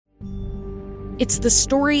It's the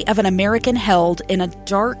story of an American held in a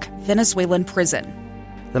dark Venezuelan prison.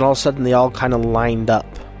 Then all of a sudden they all kind of lined up.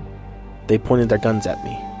 They pointed their guns at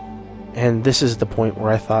me. And this is the point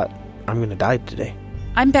where I thought, I'm going to die today.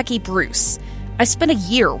 I'm Becky Bruce. I spent a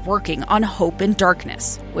year working on Hope in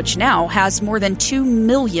Darkness, which now has more than 2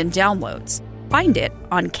 million downloads. Find it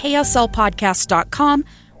on kslpodcast.com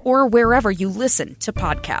or wherever you listen to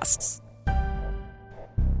podcasts.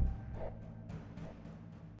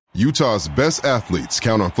 Utah's best athletes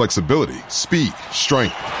count on flexibility, speed,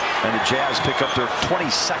 strength. And the Jazz pick up their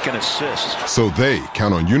 22nd assist. So they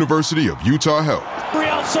count on University of Utah Health.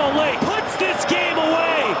 Real Salt Lake puts this game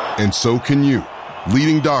away. And so can you.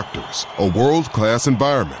 Leading doctors, a world-class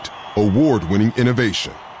environment, award-winning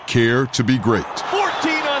innovation, care to be great.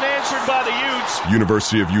 14 unanswered by the Utes.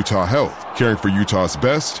 University of Utah Health, caring for Utah's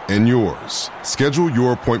best and yours. Schedule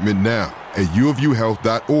your appointment now at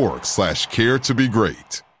uofuhealth.org/care to be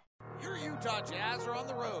great. Your Utah Jazz are on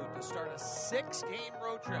the road to start a 6-game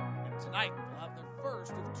road trip. And tonight, they'll have their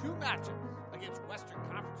first of 2 matchups against Western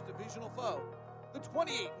Conference divisional foe, the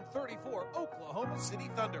 28-34 Oklahoma City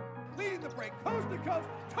Thunder. Leading the break, coast to coast,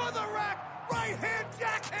 to the rack, right-hand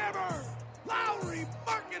jackhammer, Lauri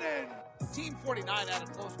Markkanen. Team 49 had a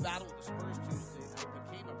close battle with the Spurs Tuesday night, but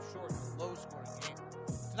came up short in a low-scoring game.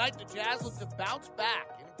 Tonight, the Jazz look to bounce back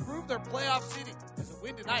and improve their playoff seeding, as a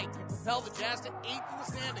win tonight can propel the Jazz to 8th in the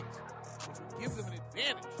standings, which would give them an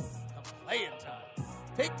advantage of play-in time.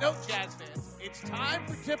 Take note, Jazz fans, it's time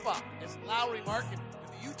for tip-off as Lauri Markkanen and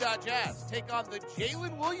the Utah Jazz take on the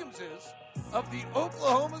Jalen Williamses of the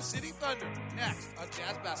Oklahoma City Thunder next on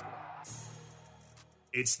Jazz Basketball.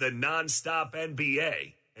 It's the nonstop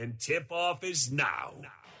NBA, and tip-off is now.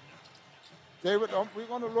 David, we're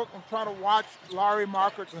going to look and try to watch Lauri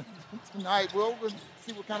Markkanen tonight. We'll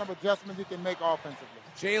see what kind of adjustments he can make offensively.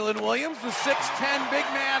 Jalen Williams, the 6'10 big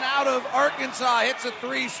man out of Arkansas, hits a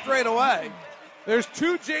 3 straight away. There's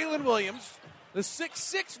 2 Jalen Williams. The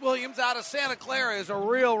 6'6 Williams out of Santa Clara is a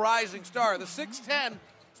real rising star. The 6'10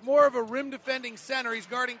 is more of a rim-defending center. He's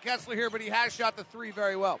guarding Kessler here, but he has shot the 3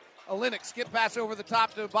 very well. Olynyk, skip pass over the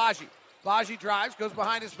top to Agbaji. Agbaji drives, goes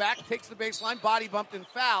behind his back, takes the baseline, body bumped and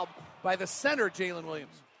fouled by the center, Jalen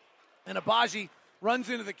Williams. And Agbaji runs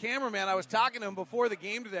into the cameraman. I was talking to him before the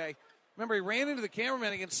game today. Remember, he ran into the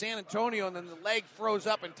cameraman against San Antonio, and then the leg froze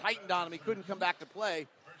up and tightened on him. He couldn't come back to play.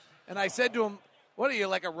 And I said to him, what are you,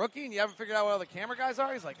 like a rookie, and you haven't figured out what all the camera guys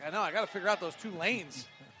are? He's like, I know, I got to figure out those 2 lanes.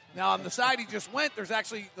 Now, on the side he just went, there's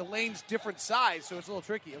actually the lanes different size, so it's a little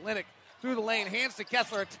tricky. Olynyk through the lane, hands to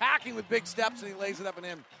Kessler, attacking with big steps, and he lays it up and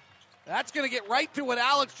in. That's going to get right to what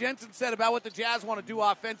Alex Jensen said about what the Jazz want to do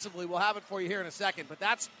offensively. We'll have it for you here in a second, but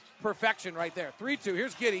that's perfection right there. 3-2.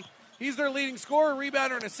 Here's Giddey. He's their leading scorer,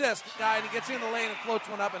 rebounder, and assist guy, and he gets in the lane and floats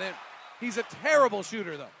one up and in. He's a terrible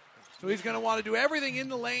shooter, though. So he's going to want to do everything in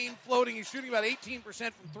the lane, floating. He's shooting about 18%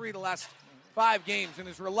 from 3 the last 5 games and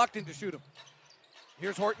is reluctant to shoot them.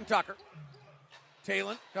 Here's Horton Tucker.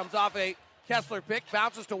 Talon comes off a Kessler pick,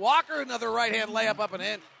 bounces to Walker, another right-hand layup up and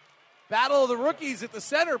in. Battle of the rookies at the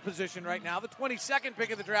center position right now. The 22nd pick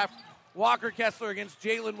of the draft, Walker Kessler against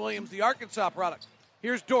Jalen Williams, the Arkansas product.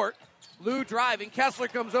 Here's Dort. Lou driving. Kessler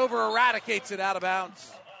comes over, eradicates it out of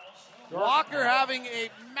bounds. Walker having a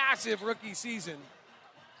massive rookie season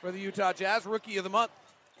for the Utah Jazz, rookie of the month.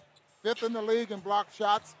 5th in the league in block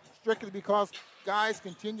shots, strictly because guys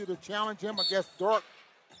continue to challenge him against Dort.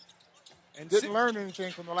 And didn't learn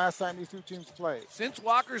anything from the last time these 2 teams played. Since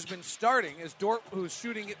Walker's been starting, as Dort, who's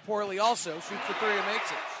shooting it poorly also, shoots the 3 and makes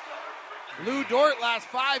it. Lou Dort last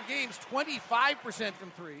 5 games, 25%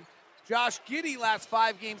 from 3. Josh Giddey last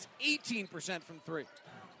 5 games, 18% from 3.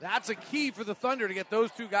 That's a key for the Thunder to get those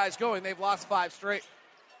 2 guys going. They've lost 5 straight.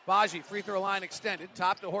 Agbaji, free throw line extended,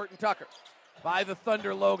 top to Horton Tucker. By the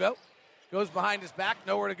Thunder logo. Goes behind his back,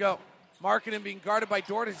 nowhere to go. Markkanen being guarded by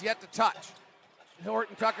Dort is yet to touch.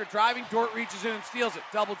 Horton Tucker driving, Dort reaches in and steals it.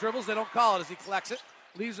 Double dribbles, they don't call it as he collects it.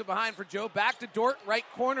 Leaves it behind for Joe. Back to Dort, right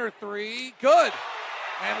corner 3. Good.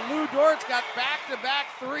 And Lou Dort's got back-to-back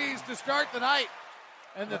 3s to start the night.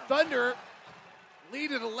 And the Thunder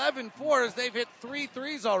lead at 11-4 as they've hit 3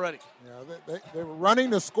 threes already. Yeah, they were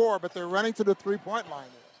running the score, but they're running to the 3-point line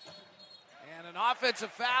there. And an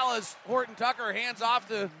offensive foul as Horton Tucker hands off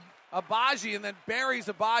to Agbaji and then buries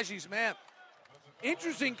Abaji's man.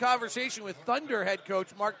 Interesting conversation with Thunder head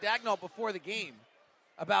coach Mark Dagnall before the game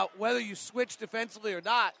about whether you switch defensively or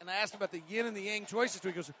not. And I asked him about the yin and the yang choices.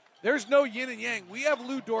 He goes, there's no yin and yang. We have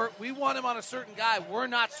Lou Dort. We want him on a certain guy. We're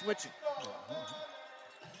not switching.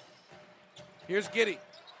 Here's Giddey.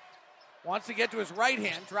 Wants to get to his right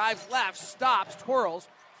hand. Drives left. Stops. Twirls.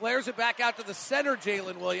 Flares it back out to the center,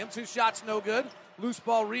 Jalen Williams. His shot's no good. Loose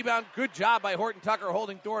ball rebound. Good job by Horton Tucker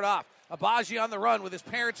holding Dort off. Agbaji on the run with his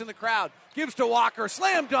parents in the crowd. Gives to Walker.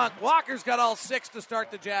 Slam dunk. Walker's got all 6 to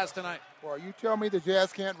start the Jazz tonight. Well, you tell me the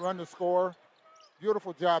Jazz can't run the score.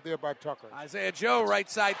 Beautiful job there by Tucker. Isaiah Joe, right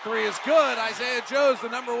side 3 is good. Isaiah Joe's the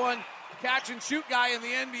number 1 catch and shoot guy in the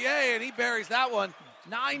NBA, and he buries that one.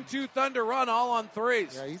 9-2 Thunder run, all on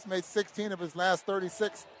 3s. Yeah, he's made 16 of his last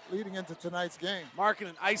 36 leading into tonight's game.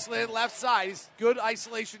 Markkanen isolated left side. He's good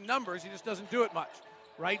isolation numbers. He just doesn't do it much.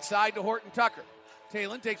 Right side to Horton Tucker.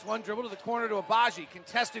 Talon takes 1 dribble to the corner to Agbaji.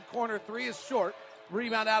 Contested corner 3 is short.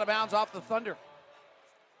 Rebound out of bounds off the Thunder.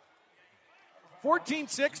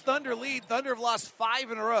 14-6 Thunder lead. Thunder have lost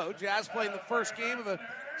 5 in a row. Jazz playing the first game of a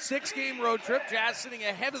 6-game road trip. Jazz sitting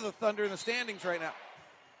ahead of the Thunder in the standings right now.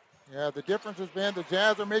 Yeah, the difference has been the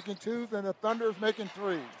Jazz are making 2s and the Thunder is making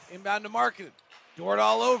 3s. Inbound to Markkanen. Dort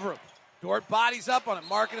all over him. Dort bodies up on him.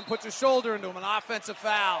 Markkanen puts his shoulder into him. An offensive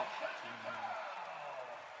foul.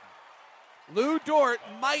 Lou Dort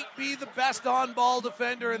might be the best on-ball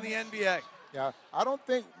defender in the NBA. Yeah, I don't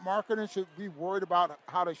think Markkanen should be worried about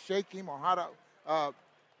how to shake him or how to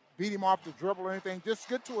beat him off the dribble or anything. Just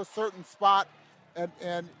get to a certain spot and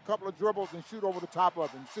a couple of dribbles and shoot over the top of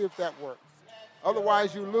him. See if that works.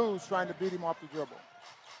 Otherwise, you lose trying to beat him off the dribble.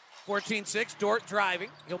 14-6, Dort driving.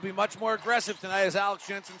 He'll be much more aggressive tonight, as Alex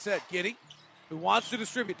Jensen said. Giddey, who wants to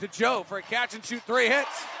distribute to Joe for a catch-and-shoot 3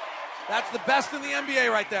 hits. That's the best in the NBA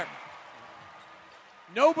right there.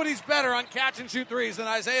 Nobody's better on catch-and-shoot 3s than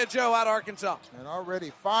Isaiah Joe out of Arkansas. And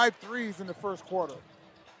already 5 threes in the first quarter.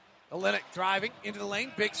 Olynyk driving into the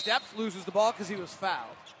lane. Big steps. Loses the ball because he was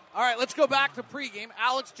fouled. All right, let's go back to pregame.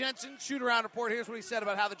 Alex Jensen, shoot-around report. Here's what he said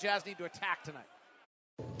about how the Jazz need to attack tonight.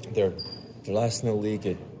 They're last in the league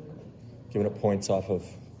at giving up points off of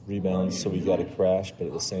rebounds, so we got to crash, but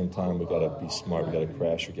at the same time, we got to be smart. We got to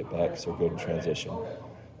crash or get back, so we're good in transition.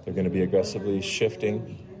 They're going to be aggressively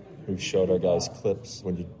shifting. We've showed our guys clips.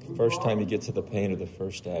 When first time you get to the paint or the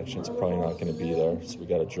first action, it's probably not going to be there, so we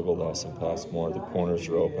got to dribble less and pass more. The corners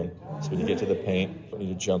are open, so when you get to the paint, you don't need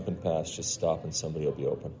to jump and pass, just stop and somebody will be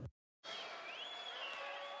open.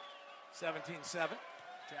 17-7.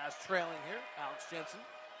 Jazz trailing here. Alex Jensen.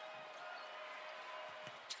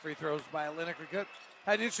 Free throws by Olynyk are good.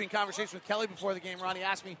 Had an interesting conversation with Kelly before the game. Ronnie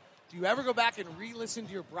asked me, do you ever go back and re-listen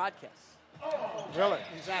to your broadcasts? Really?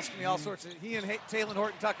 He's asking me all sorts of... He and Talon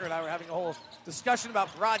Horton Tucker and I were having a whole discussion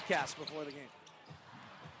about broadcasts before the game.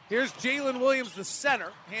 Here's Jalen Williams, the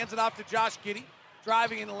center. Hands it off to Josh Giddey.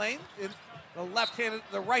 Driving in the lane.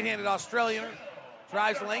 The right-handed Australian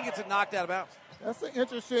drives the lane, gets it knocked out of bounds. That's an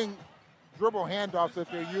interesting dribble handoffs that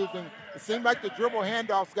they're using. It seemed like the dribble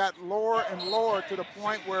handoffs got lower and lower to the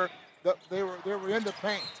point where they were in the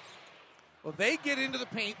paint. Well, they get into the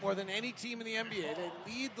paint more than any team in the NBA. They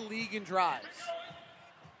lead the league in drives.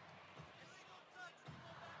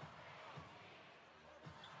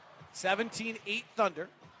 (17-8) Thunder.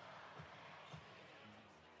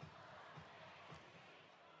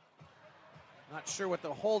 Not sure what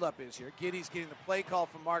the holdup is here. Giddey's getting the play call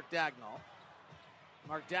from Mark Dagnall.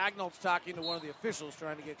 Mark Dagnall's talking to one of the officials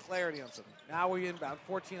trying to get clarity on something. Now we inbound,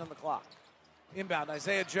 14 on the clock. Inbound,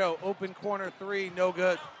 Isaiah Joe, open corner 3, no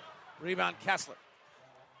good. Rebound, Kessler.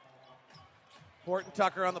 Horton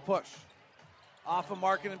Tucker on the push. Off a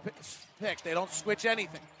Markkanen pick. They don't switch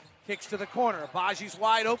anything. Kicks to the corner. Agbaji's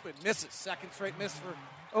wide open. Misses. Second straight miss for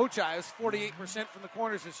Ochai. It's 48% from the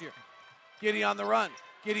corners this year. Giddey on the run.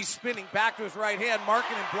 Giddey spinning back to his right hand.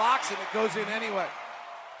 Markkanen blocks it. It goes in anyway.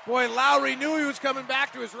 Boy, Lowry knew he was coming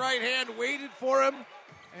back to his right hand, waited for him,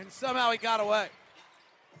 and somehow he got away.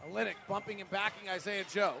 Olynyk bumping and backing Isaiah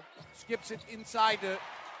Joe. Skips it inside to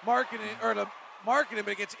Markkanen, but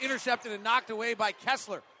it gets intercepted and knocked away by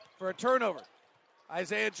Kessler for a turnover.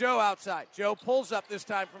 Isaiah Joe outside. Joe pulls up this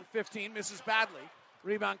time from 15, misses badly.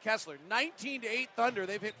 Rebound Kessler. 19-8 Thunder.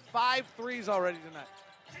 They've hit 5 threes already tonight.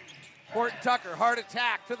 Horton Tucker, hard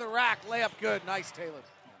attack to the rack. Layup good. Nice, Taylor.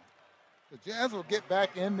 The Jazz will get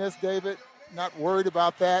back in this, David. Not worried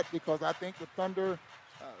about that because I think the Thunder,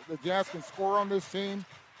 the Jazz can score on this team.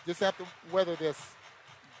 Just have to weather this.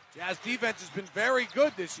 Jazz defense has been very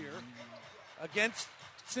good this year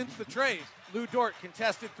since the trade. Lou Dort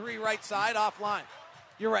contested 3 right side offline.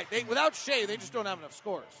 You're right. Without Shea, they just don't have enough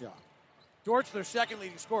scores. Yeah. Dort's their second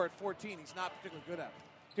leading scorer at 14. He's not particularly good at it.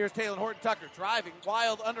 Here's Talon Horton Tucker driving,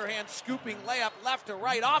 wild underhand scooping layup left to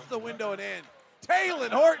right off the window and in.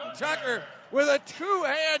 Talon Horton Tucker with a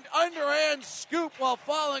 2-hand underhand scoop while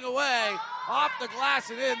falling away off the glass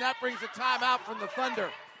and in. That brings a timeout from the Thunder.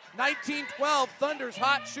 19-12, Thunder's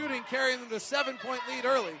hot shooting carrying them to 7-point lead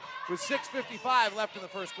early with 6:55 left in the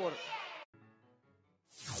first quarter.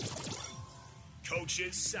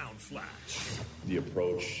 Coach's Sound Flash. The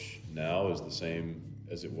approach now is the same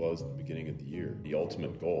as it was at the beginning of the year. The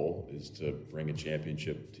ultimate goal is to bring a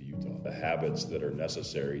championship to Utah. The habits that are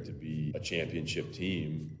necessary to be a championship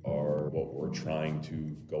team are what we're trying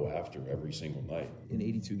to go after every single night. In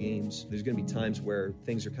 82 games, there's going to be times where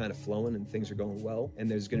things are kind of flowing and things are going well,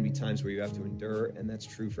 and there's going to be times where you have to endure, and that's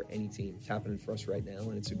true for any team. It's happening for us right now,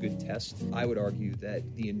 and it's a good test. I would argue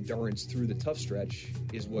that the endurance through the tough stretch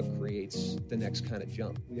is what creates the next kind of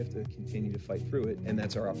jump. We have to continue to fight through it, and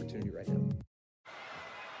that's our opportunity right now.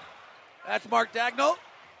 That's Mark Daigneault.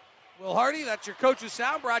 Will Hardy, that's your Coach's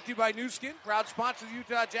Sound, brought to you by Nu Skin, proud sponsor of the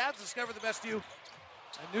Utah Jazz. Discover the best you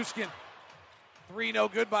at Nu Skin. 3 no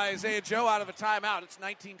good by Isaiah Joe out of a timeout. It's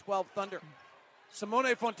 19-12 Thunder.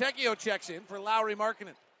 Simone Fontecchio checks in for Lauri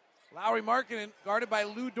Markkanen. Lauri Markkanen, guarded by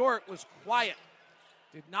Lou Dort, was quiet.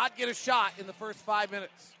 Did not get a shot in the first 5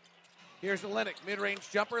 minutes. Here's Olynyk,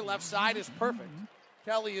 mid-range jumper, left side is perfect.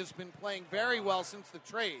 Kelly has been playing very well since the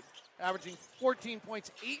trade, averaging 14 points,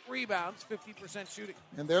 8 rebounds, 50% shooting.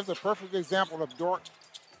 And there's a perfect example of Dort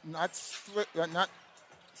not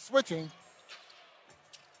switching.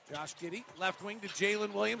 Josh Giddey, left wing to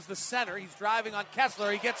Jalen Williams, the center. He's driving on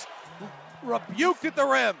Kessler. He gets rebuked at the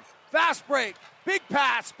rim. Fast break. Big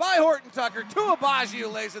pass by Horton Tucker to Agbaji, who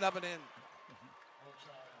lays it up and in.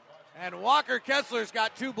 And Walker Kessler's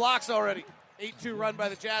got 2 blocks already. 8-2 run by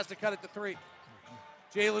the Jazz to cut it to 3.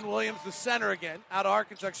 Jalen Williams, the center again, out of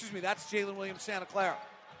Arkansas. Excuse me, that's Jalen Williams, Santa Clara.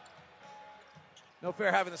 No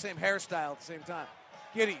fair having the same hairstyle at the same time.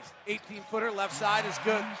 Giddey's 18-footer, left side is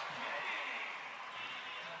good.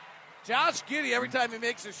 Josh Giddey, every time he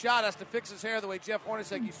makes a shot, has to fix his hair the way Jeff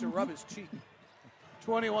Hornacek used to rub his cheek.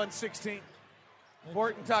 21-16.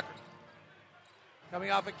 Horton Tucker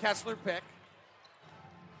coming off a Kessler pick.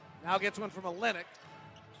 Now gets one from Olynyk.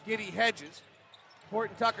 Giddey hedges.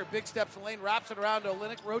 Horton Tucker, big steps in lane, wraps it around to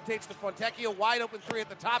Olynyk, rotates to Fontecchio, wide open 3 at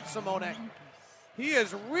the top, Simone. He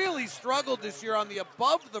has really struggled this year on the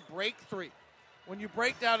above-the-break 3 when you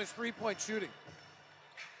break down his three-point shooting.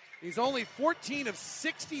 He's only 14 of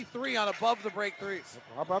 63 on above-the-break threes.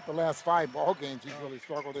 How about the last 5 ball games? He's really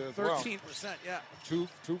struggled there as 13%, well. 13%, yeah. 2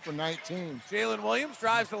 for 19. Jalen Williams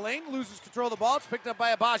drives the lane, loses control of the ball. It's picked up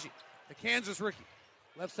by Agbaji, the Kansas rookie.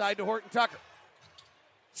 Left side to Horton Tucker.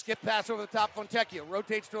 Skip pass over the top, Fontecchio.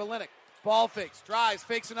 Rotates to Olynyk. Ball fakes, drives,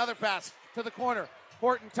 fakes another pass to the corner.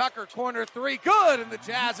 Horton Tucker, corner 3. Good, and the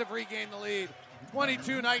Jazz have regained the lead.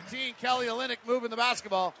 22-19, Kelly Olynyk moving the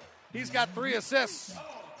basketball. He's got 3 assists.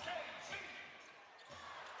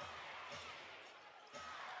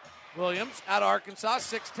 Williams out of Arkansas,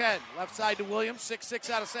 6'10". Left side to Williams, 6'6"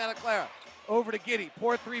 out of Santa Clara. Over to Giddey,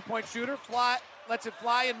 poor three-point shooter. Lets it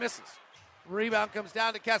fly and misses. Rebound comes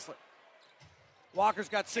down to Kessler. Walker's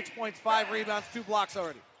got 6 points, 5 rebounds, 2 blocks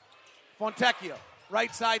already. Fontecchio,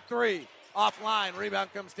 right side 3, offline.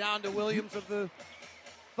 Rebound comes down to Williams of the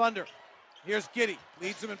Thunder. Here's Giddey,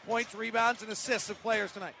 leads them in points, rebounds, and assists of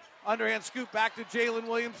players tonight. Underhand scoop back to Jalen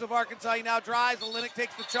Williams of Arkansas. He now drives. Olynyk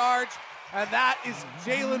takes the charge, and that is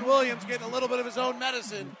Jalen Williams getting a little bit of his own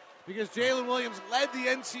medicine because Jalen Williams led the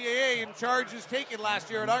NCAA in charges taken last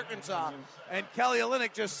year at Arkansas, and Kelly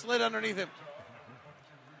Olynyk just slid underneath him.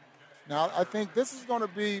 Now, I think this is going to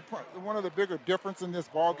be one of the bigger differences in this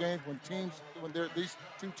ball game when these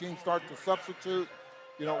 2 teams start to substitute.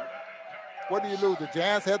 You know, what do you lose? The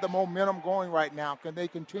Jazz had the momentum going right now. Can they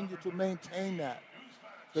continue to maintain that?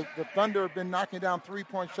 The Thunder have been knocking down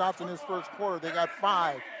 3-point shots in this first quarter. They got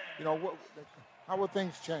 5. You know, how will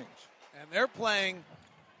things change? And they're playing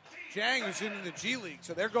Jang, who's in the G League,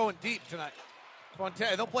 so they're going deep tonight.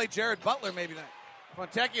 They'll play Jared Butler maybe tonight.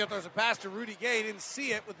 Fontecchio throws a pass to Rudy Gay. He didn't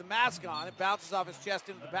see it with the mask on. It bounces off his chest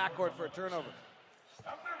into the backcourt for a turnover.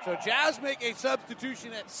 So Jazz make a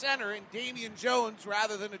substitution at center in Damian Jones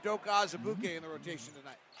rather than Udoka Azubuike in the rotation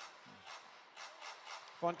tonight.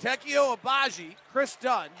 Fontecchio, Agbaji, Chris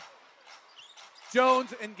Dunn,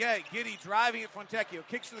 Jones, and Gay. Giddey driving at Fontecchio.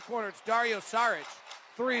 Kicks to the corner. It's Dario Saric.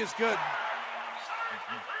 3 is good.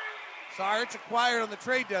 Saric acquired on the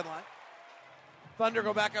trade deadline. Thunder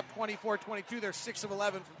go back up 24-22. They're 6 of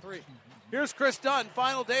 11 from 3. Here's Chris Dunn,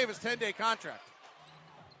 final day of his 10-day contract.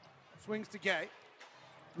 Swings to Gay.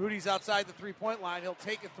 Rudy's outside the three-point line. He'll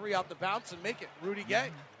take a 3 out the bounce and make it. Rudy Gay.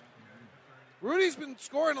 Rudy's been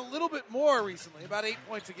scoring a little bit more recently, about 8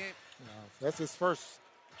 points a game. That's his first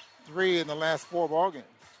 3 in the last 4 ball games.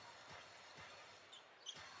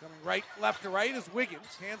 Coming left to right is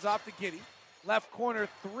Wiggins. Hands off to Giddey. Left corner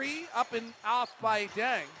 3, up and off by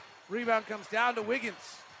Deng. Rebound comes down to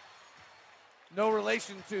Wiggins. No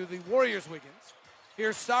relation to the Warriors' Wiggins.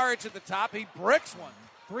 Here's Saric at the top. He bricks one.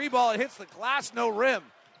 3 ball, it hits the glass, no rim.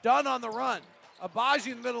 Dunn on the run.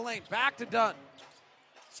 Agbaji in the middle lane. Back to Dunn.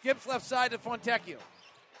 Skips left side to Fontecchio.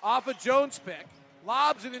 Off a Jones pick.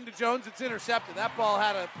 Lobs it into Jones. It's intercepted. That ball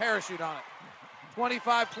had a parachute on it.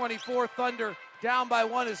 25-24. Thunder down by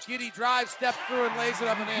 1 as Giddey drives, steps through, and lays it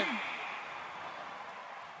up and in.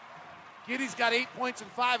 Giddey's got 8 points and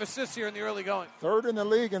 5 assists here in the early going. Third in the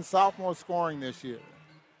league in sophomore scoring this year.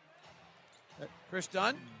 Chris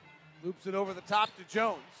Dunn loops it over the top to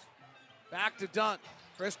Jones. Back to Dunn.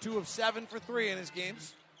 Chris 2 of 7 for 3 in his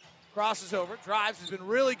games. Crosses over, drives, has been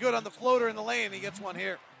really good on the floater in the lane. He gets one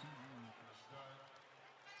here.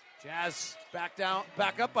 Jazz back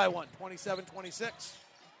up by 1, 27-26.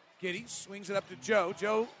 Giddey swings it up to Joe.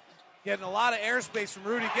 Joe getting a lot of airspace from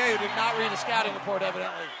Rudy Gay, who did not read a scouting report,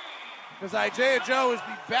 evidently. Because Isaiah Joe is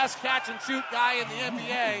the best catch-and-shoot guy in the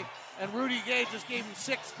NBA, and Rudy Gay just gave him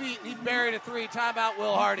 6 feet, and he buried a 3. Timeout,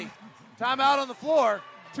 Will Hardy. Timeout on the floor.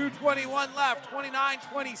 2:21 left,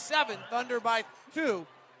 29-27. Thunder by 2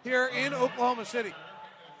 here in Oklahoma City.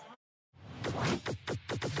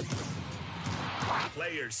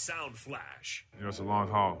 Players Sound Flash. It's a long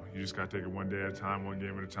haul. You just got to take it one day at a time, one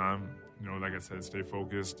game at a time. Like I said, stay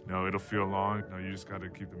focused. It'll feel long. You just got to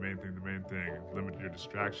keep the main thing. Limit your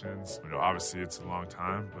distractions. Obviously it's a long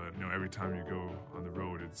time, but, every time you go on the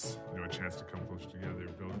road, it's, a chance to come closer together,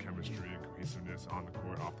 build chemistry and cohesiveness on the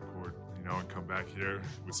court, off the court, and come back here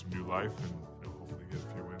with some new life and, hopefully get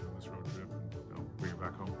a few wins on this road trip and, bring it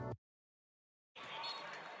back home.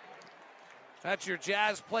 That's your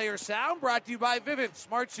Jazz player sound, brought to you by Vivint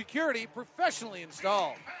Smart Security, professionally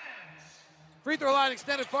installed. Free throw line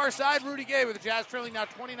extended far side. Rudy Gay with the Jazz trailing now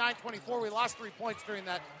 29-24. We lost 3 points during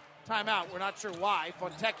that timeout. We're not sure why.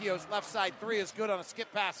 Fontecchio's left side 3 is good on a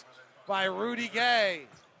skip pass by Rudy Gay.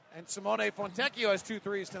 And Simone Fontecchio has 2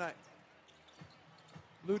 threes tonight.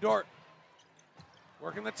 Lou Dort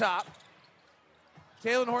working the top.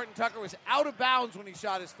 Talen Horton-Tucker was out of bounds when he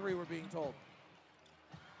shot his 3, we're being told.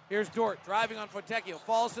 Here's Dort driving on Fontecchio.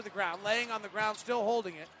 Falls to the ground, laying on the ground, still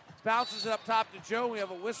holding it. Bounces it up top to Joe. We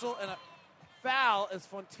have a whistle and a foul as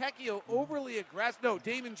Fontecchio overly aggressive. No,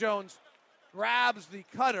 Damon Jones grabs the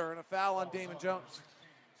cutter and a foul on Damon Jones.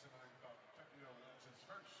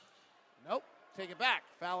 Nope, take it back.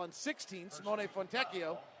 Foul on 16, Simone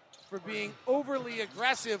Fontecchio, for being overly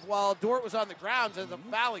aggressive while Dort was on the ground, ends up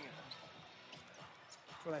fouling him.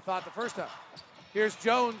 That's what I thought the first time. Here's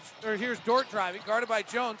Dort driving, guarded by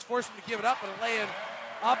Jones, forced him to give it up and a lay-in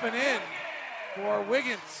up and in for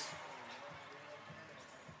Wiggins.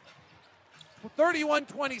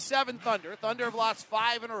 31-27 Thunder. Thunder have lost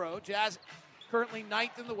 5 in a row. Jazz currently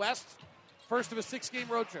 9th in the West. First of a 6-game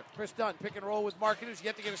road trip. Chris Dunn, pick and roll with Markin, who's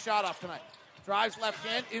yet to get a shot off tonight. Drives left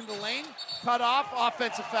hand in the lane, cut off,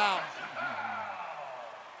 offensive foul.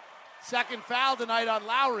 Second foul tonight on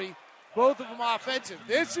Lowry. Both of them offensive.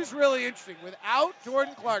 This is really interesting. Without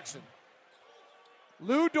Jordan Clarkson,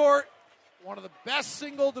 Lou Dort, one of the best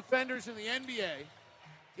single defenders in the NBA,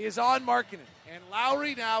 is on Markkanen. And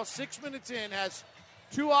Lowry now, 6 minutes in, has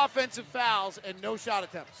 2 offensive fouls and no shot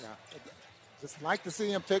attempts. Yeah. Just like to see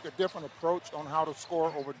him take a different approach on how to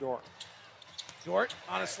score over Dort. Dort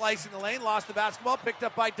on a slice in the lane, lost the basketball, picked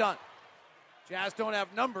up by Dunn. Jazz don't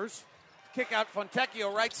have numbers. Kick out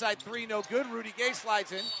Fontecchio, right side 3, no good. Rudy Gay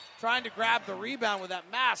slides in. Trying to grab the rebound with that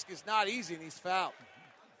mask is not easy, and he's fouled.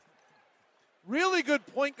 Really good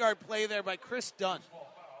point guard play there by Chris Dunn.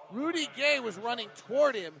 Rudy Gay was running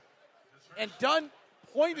toward him, and Dunn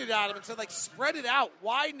pointed at him and said, spread it out,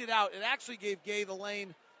 widen it out. It actually gave Gay the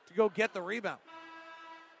lane to go get the rebound.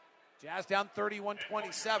 Jazz down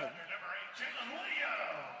 31-27.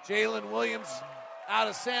 Jalen Williams out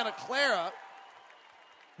of Santa Clara,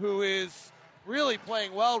 who is really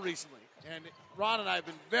playing well recently. And Ron and I have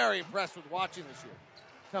been very impressed with watching this year.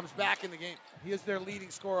 Comes back in the game. He is their leading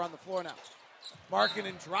scorer on the floor now.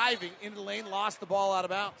 Markkanen driving into the lane, lost the ball out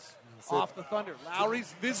of bounds. Off the Thunder.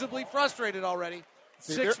 Lowry's visibly frustrated already.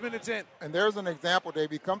 6 minutes in. And there's an example,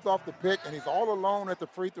 Dave. He comes off the pick, and he's all alone at the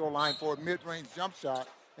free throw line for a mid-range jump shot,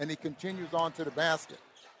 and he continues on to the basket.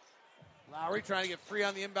 Lowry trying to get free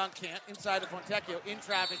on the inbound, can't. Inside of Fontecchio, in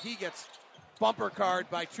traffic. He gets bumper card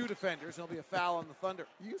by 2 defenders. There'll be a foul on the Thunder.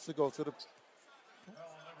 You used to go to the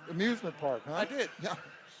amusement park, huh? I did. Yeah.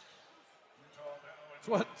 That's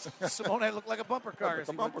what Simone looked like, a bumper car. Like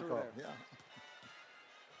a bumper car, yeah.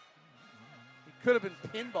 He could have been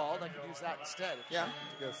pinballed. I could use that instead. Yeah,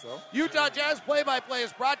 I guess so. Utah Jazz play-by-play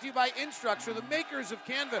is brought to you by Instructure, the makers of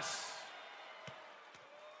Canvas.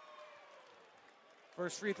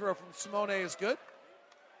 First free throw from Simone is good.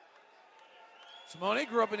 Simone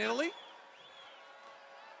grew up in Italy.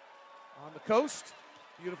 On the coast.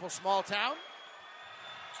 Beautiful small town.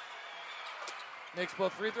 Makes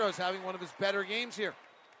both free throws, having one of his better games here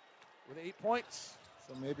with 8 points.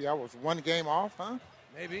 So maybe I was one game off, huh?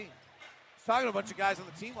 Maybe. I was talking to a bunch of guys on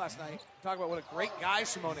the team last night, talking about what a great guy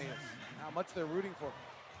Simone is, and how much they're rooting for him.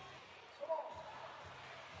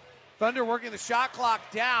 Thunder working the shot clock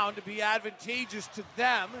down to be advantageous to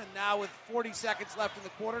them. And now with 40 seconds left in the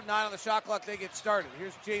quarter, 9 on the shot clock, they get started.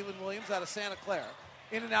 Here's Jalen Williams out of Santa Clara.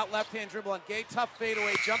 In and out left-hand dribble on Gay. Tough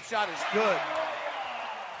fadeaway jump shot is good.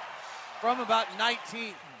 From about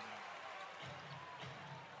 19.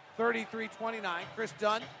 33-29. Chris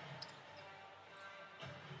Dunn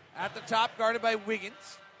at the top, guarded by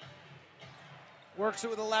Wiggins. Works it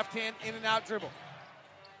with a left hand in and out dribble.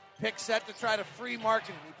 Pick set to try to free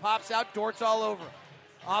Markkanen. He pops out, Dort's all over him.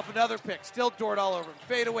 Off another pick, still Dort all over him.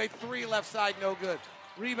 Fade away 3, left side, no good.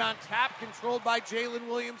 Rebound tap controlled by Jalen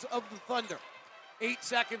Williams of the Thunder. 8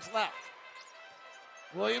 seconds left.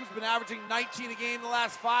 Williams been averaging 19 a game the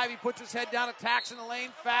last 5. He puts his head down, attacks in the lane,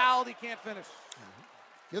 fouled, he can't finish.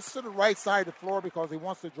 Gets to the right side of the floor because he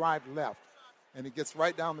wants to drive left. And he gets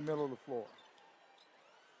right down the middle of the floor.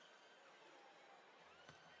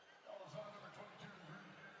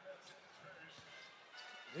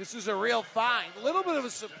 This is a real find. A little bit of a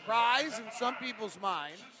surprise in some people's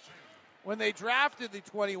mind when they drafted the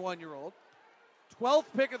 21-year-old. 12th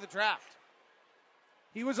pick of the draft.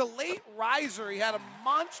 He was a late riser. He had a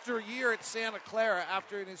monster year at Santa Clara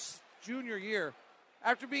in his junior year,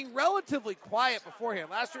 after being relatively quiet beforehand.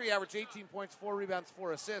 Last year he averaged 18 points, 4 rebounds,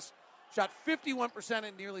 4 assists. Shot 51%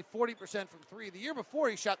 and nearly 40% from 3. The year before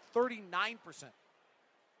he shot 39%.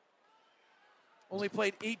 Only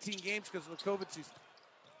played 18 games because of the COVID season.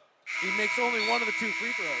 He makes only one of the 2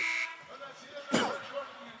 free throws.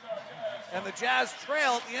 And the Jazz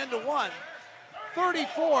trail at the end of one,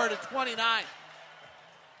 34-29.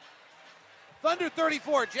 Thunder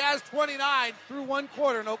 34, Jazz 29 through 1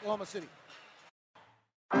 quarter in Oklahoma City.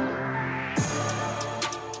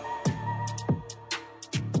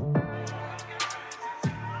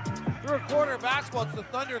 Through a quarter of basketball, it's the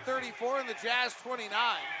Thunder 34 and the Jazz 29.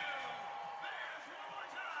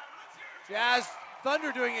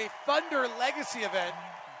 Thunder doing a Thunder Legacy event.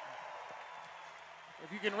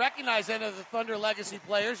 If you can recognize any of the Thunder Legacy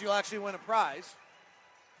players, you'll actually win a prize.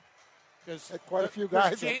 Because quite a few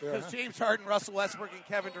guys up there. Because James Harden, Russell Westbrook, and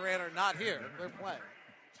Kevin Durant are not here. They're playing.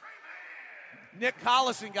 Nick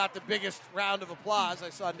Collison got the biggest round of applause.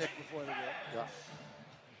 I saw Nick before the game. Yeah.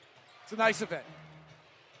 It's a nice event.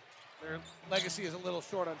 Their legacy is a little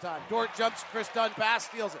short on time. Dort jumps, Chris Dunn pass,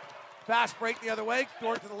 steals it. Fast break the other way.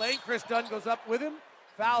 Dort to the lane. Chris Dunn goes up with him.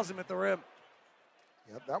 Fouls him at the rim.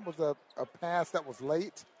 Yeah, that was a pass that was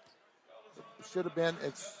late. It should have been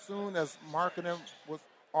as soon as Markkanen was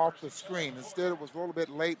off the screen. Instead, it was a little bit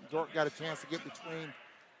late. Dort got a chance to get between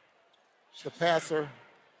the passer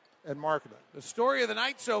and Markkanen. The story of the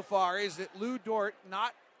night so far is that Lou Dort,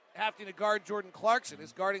 not having to guard Jordan Clarkson,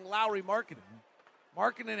 is guarding Lauri Markkanen.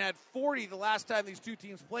 Markkanen had 40 the last time these two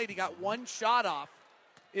teams played. He got 1 shot off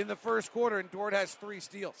in the first quarter, and Dort has 3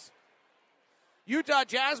 steals. Utah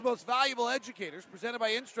Jazz Most Valuable Educators, presented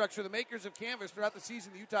by Instructure, the makers of Canvas. Throughout the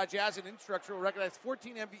season, the Utah Jazz and Instructure will recognize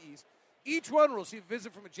 14 MVEs. Each one will receive a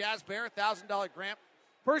visit from a Jazz Bear, $1,000 grant,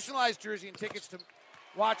 personalized jersey, and tickets to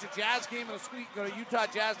watch a Jazz game in a suite. Go to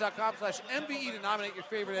utahjazz.com/MVE to nominate your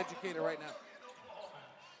favorite educator right now.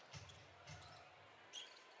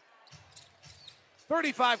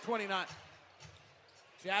 35-29.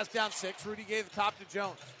 Jazz down 6. Rudy gave the top to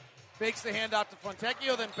Jones. Fakes the handoff to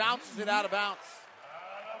Fontecchio, then bounces it out of bounds.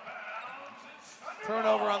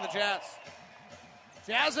 Turnover on the Jazz.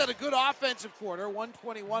 Jazz had a good offensive quarter,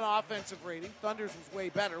 121 offensive rating. Thunder's was way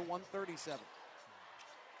better, 137.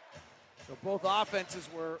 So both offenses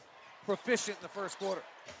were proficient in the first quarter.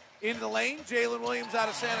 In the lane, Jalen Williams out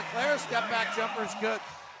of Santa Clara. Step back jumper is good.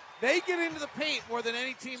 They get into the paint more than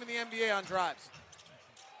any team in the NBA on drives.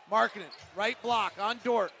 Markkanen, right block on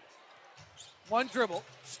Dort. 1 dribble,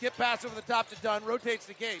 skip pass over the top to Dunn, rotates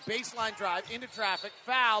to Gay. Baseline drive, into traffic,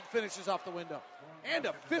 fouled, finishes off the window. And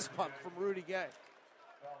a fist pump from Rudy Gay.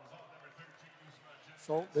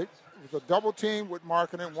 So it was a double team with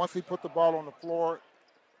Markkanen once he put the ball on the floor.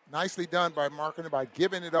 Nicely done by Markkanen by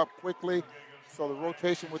giving it up quickly. So the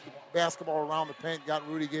rotation with the basketball around the paint got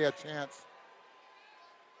Rudy Gay a chance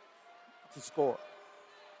to score.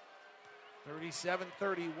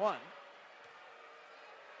 37-31.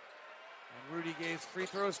 And Rudy Gay's free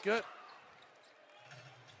throw is good.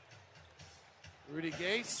 Rudy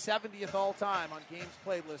Gay, 70th all-time on games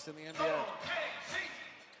played list in the NBA.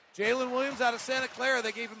 Jalen Williams out of Santa Clara.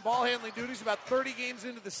 They gave him ball handling duties about 30 games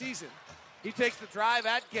into the season. He takes the drive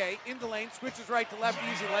at Gay, into lane, switches right to left,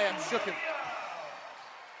 easy layup, shook him.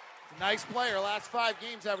 Nice player. Last 5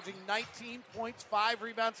 games averaging 19 points, 5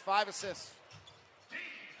 rebounds, 5 assists.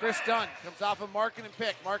 Chris Dunn comes off a Markkanen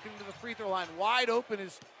pick. Markkanen to the free throw line. Wide open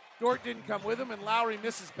as Dort didn't come with him, and Lowry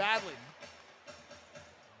misses badly.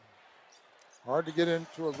 Hard to get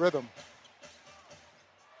into a rhythm.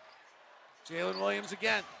 Jalen Williams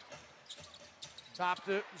again. Top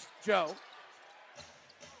to Joe.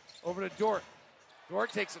 Over to Dort.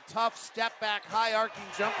 Dort takes a tough step-back, high-arcing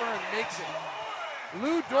jumper and makes it.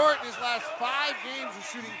 Lou Dort in his last 5 games is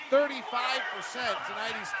shooting 35%.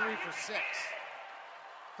 Tonight he's 3 for 6.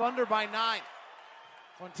 Thunder by 9.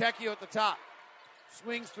 Fontecchio at the top.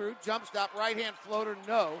 Swings through, jump stop, right-hand floater,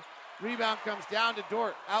 no. Rebound comes down to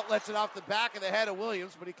Dort. Outlets it off the back of the head of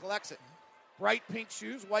Williams, but he collects it. Bright pink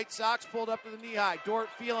shoes, white socks pulled up to the knee-high. Dort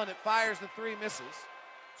feeling it, fires the 3, misses.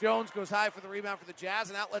 Jones goes high for the rebound for the Jazz,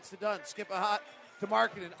 and outlets to Dunn. Skip a hot to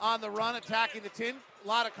Markkanen. On the run, attacking the tin. A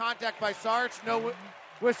lot of contact by Sarge. No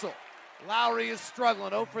whistle. Lowry is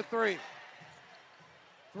struggling. 0 for 3.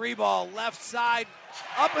 3 ball, left side.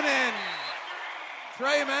 Up and in.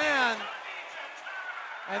 Tre Mann.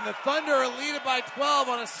 And the Thunder are leaded by 12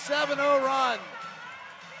 on a 7-0 run.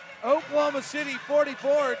 Oklahoma City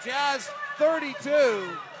 44, Jazz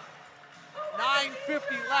 32.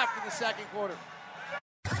 9:50 left in the second quarter.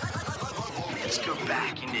 Let's go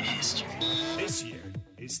back into history. This year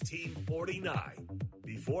is Team 49.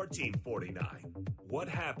 Before Team 49, what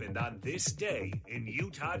happened on this day in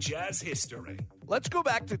Utah Jazz history? Let's go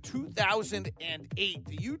back to 2008.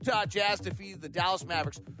 The Utah Jazz defeated the Dallas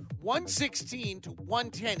Mavericks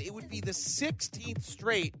 116-110. It would be the 16th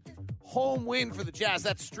straight home win for the Jazz.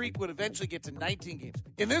 That streak would eventually get to 19 games.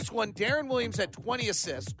 In this one, Darren Williams had 20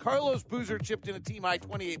 assists. Carlos Boozer chipped in a team-high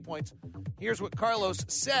 28 points. Here's what Carlos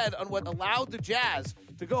said on what allowed the Jazz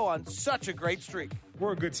to go on such a great streak.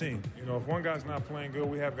 We're a good team. You know, if one guy's not playing good,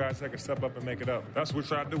 we have guys that can step up and make it up. That's what we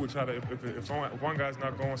try to do. We try to, if one guy's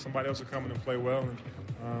not going, somebody else will come in and play well.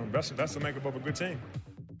 And that's the makeup of a good team.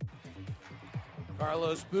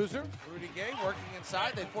 Carlos Boozer, Rudy Gay working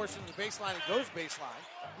inside. They force him to the baseline and goes baseline.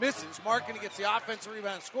 Misses. Markkanen gets the offensive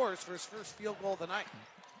rebound and scores for his first field goal of the night.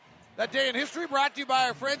 That day in history brought to you by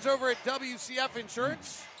our friends over at WCF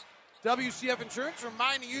Insurance. WCF Insurance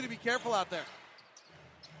reminding you to be careful out there.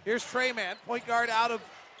 Here's Tre Mann, point guard out of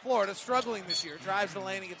Florida, struggling this year. Drives the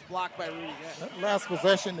lane and gets blocked by Rudy Gay. That last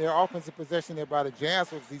possession, their offensive possession there by the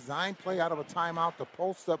Jazz was designed play out of a timeout to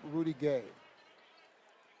post up Rudy Gay.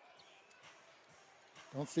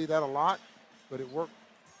 Don't see that a lot, but it worked.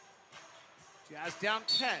 Jazz down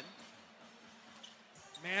 10.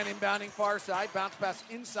 Man inbounding far side. Bounce pass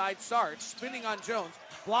inside Sarge. Spinning on Jones.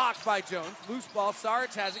 Blocked by Jones. Loose ball.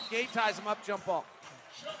 Sarge has it. Gay ties him up. Jump ball.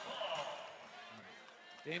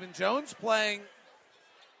 Damian Jones playing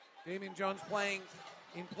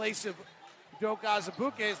in place of Udoka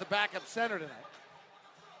Azubuike as the backup center tonight.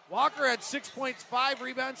 Walker had 6 points, 5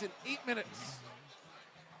 rebounds in 8 minutes.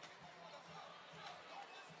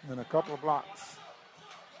 And a couple of blocks.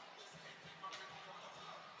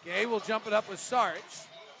 Gay will jump it up with Sarge.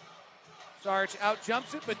 Sarge out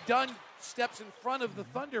jumps it, but Dunn steps in front of the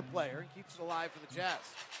Thunder player and keeps it alive for the Jazz.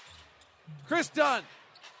 Chris Dunn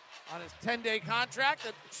on his 10-day contract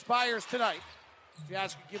that expires tonight.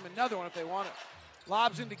 Jazz could give him another one if they want it.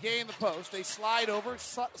 Lobs into Gay in the post. They slide over,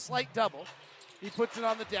 slight double. He puts it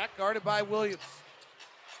on the deck, guarded by Williams.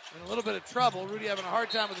 In a little bit of trouble. Rudy having a hard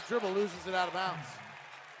time with the dribble, loses it out of bounds.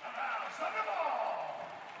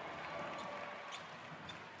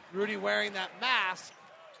 Rudy wearing that mask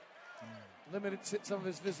limited some of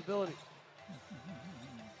his visibility.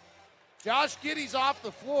 Josh Giddey's off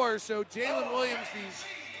the floor, so Jalen Williams,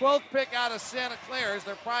 the 12th pick out of Santa Clara, is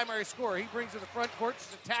their primary scorer. He brings it to the front court,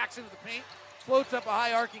 just attacks into the paint, floats up a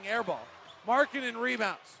high-arcing air ball. Markkanen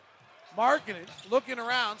rebounds. Markkanen, looking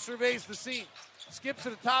around, surveys the scene. Skips to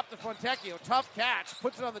the top to Fontecchio. Tough catch,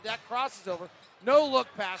 puts it on the deck, crosses over. No look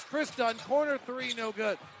pass. Chris Dunn, corner 3, no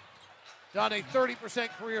good. Dunn, a 30%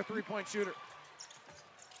 career three-point shooter.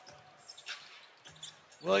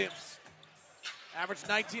 Williams, averaged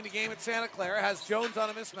 19 a game at Santa Clara, has Jones on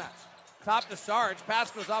a mismatch. Top to Sarge,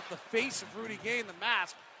 pass goes off the face of Rudy Gay in the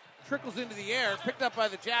mask, trickles into the air, picked up by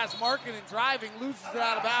the Jazz. Markkanen driving, loses it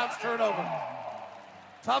out of bounds, turnover.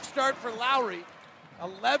 Tough start for Lowry.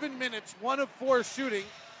 11 minutes, 1 of 4 shooting,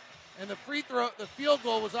 and the field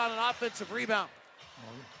goal was on an offensive rebound.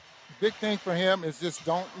 Big thing for him is just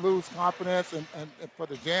don't lose confidence and for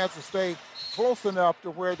the Jazz to stay close enough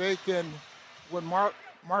to where they can, when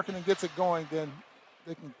Markkanen gets it going, then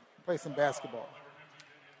they can play some basketball.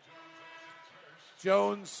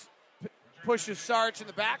 Jones pushes Sarge in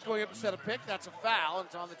the back, going up to set a pick. That's a foul, and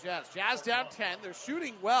it's on the Jazz. Jazz down 10. They're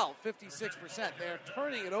shooting well, 56%. They are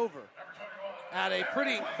turning it over at a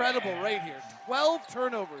pretty incredible rate here. 12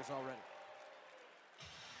 turnovers already.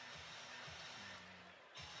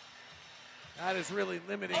 That is really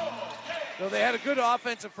limiting, though they had a good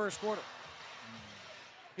offensive first quarter.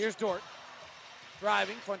 Here's Dort.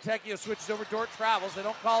 Driving. Fontecchio switches over. Dort travels. They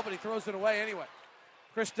don't call, but he throws it away anyway.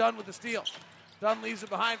 Chris Dunn with the steal. Dunn leaves it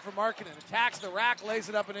behind for Markkanen. Attacks the rack, lays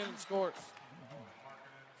it up and in and scores.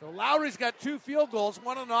 So Lowry's got 2 field goals,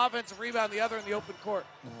 one on an offensive rebound, the other in the open court.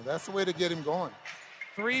 That's the way to get him going.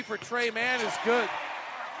 3 for Trey Mann is good.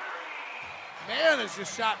 Mann has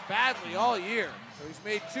just shot badly all year. So he's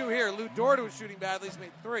made 2 here. Lou Dort was shooting badly. He's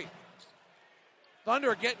made 3.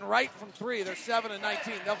 Thunder are getting right from 3. They're 7 and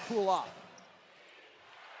 19. They'll cool off.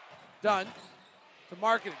 Dunn to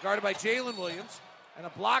Markkanen, guarded by Jalen Williams, and a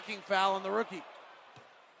blocking foul on the rookie.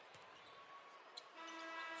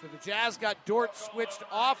 So the Jazz got Dort switched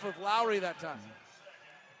off of Lowry that time.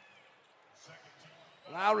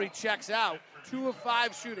 Lowry checks out. 2 of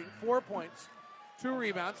 5 shooting, 4 points, 2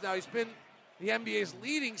 rebounds. Now he's been the NBA's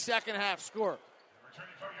leading second-half scorer.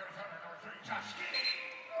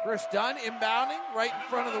 Chris Dunn inbounding right in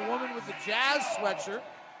front of the woman with the Jazz sweatshirt,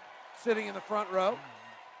 sitting in the front row.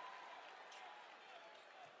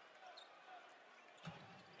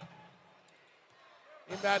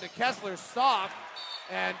 Inbound to Kessler, soft,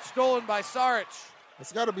 and stolen by Saric.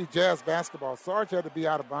 It's got to be Jazz basketball. Sarge had to be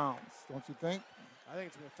out of bounds, don't you think? I think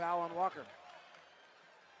it's going to foul on Walker.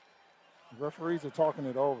 The referees are talking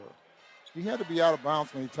it over. He had to be out of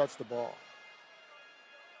bounds when he touched the ball.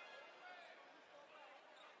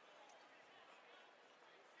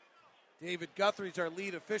 David Guthrie's our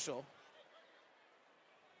lead official.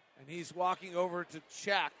 And he's walking over to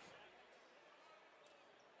check.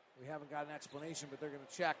 We haven't got an explanation, but they're going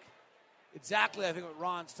to check exactly, I think, what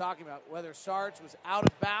Ron's talking about, whether Sarge was out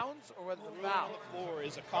of bounds or whether the foul on the floor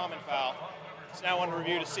is a common foul. It's now under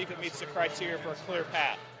review to see if it meets the criteria for a clear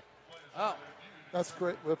path. Oh. That's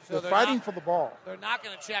great. So they're fighting for the ball. They're not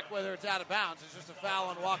going to check whether it's out of bounds. It's just a foul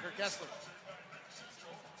on Walker Kessler.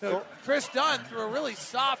 So Chris Dunn threw a really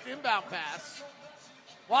soft inbound pass.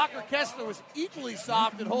 Walker Kessler was equally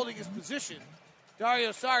soft in holding his position. Dario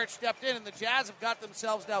Saric stepped in, and the Jazz have got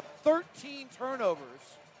themselves now 13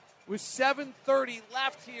 turnovers with 7:30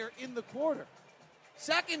 left here in the quarter.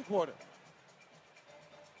 Second quarter.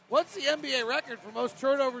 What's the NBA record for most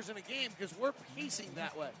turnovers in a game? Because we're pacing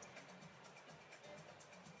that way.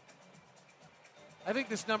 I think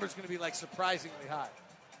this number is going to be like surprisingly high.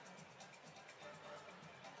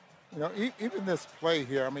 You know, even this play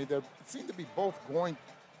here, I mean, they seem to be both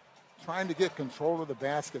trying to get control of the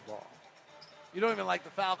basketball. You don't even like the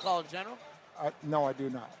foul call in general? No, I do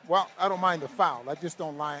not. Well, I don't mind the foul. I just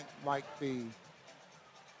don't like the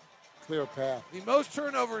clear path. The most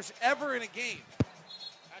turnovers ever in a game.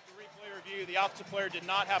 After replay review, the opposite player did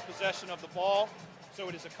not have possession of the ball, so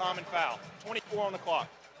it is a common foul. 24 on the clock.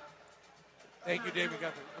 Thank you, David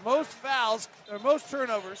Guthrie. The most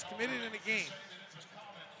turnovers committed in a game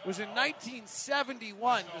was in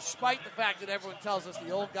 1971, despite the fact that everyone tells us the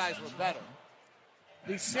old guys were better.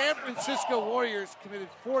 The San Francisco Warriors committed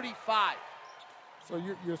 45. So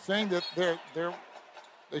you're saying that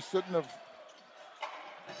they shouldn't have.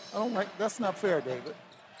 I don't like. That's not fair, David.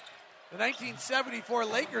 The 1974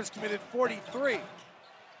 Lakers committed 43.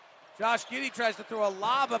 Josh Giddey tries to throw a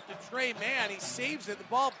lob up to Trey Mann. He saves it. The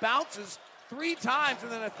ball bounces 3 times,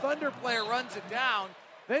 and then a Thunder player runs it down.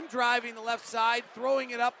 Then driving the left side,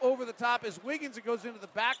 throwing it up over the top as Wiggins. It goes into the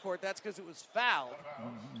backcourt. That's because it was fouled.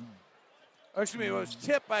 Or excuse me, it was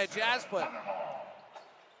tipped by a Jazz player.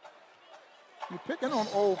 You're picking on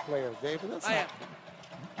old players, David.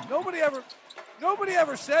 Nobody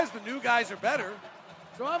ever says the new guys are better,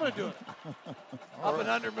 so I'm going to do it. Up and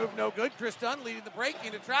under move, no good. Chris Dunn leading the break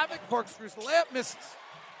into traffic. Corkscrews the layup, misses.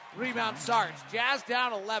 Rebound Sarge. Jazz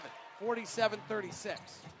down 11, 47-36.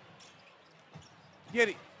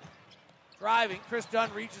 Giddey driving. Chris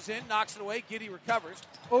Dunn reaches in, knocks it away. Giddey recovers.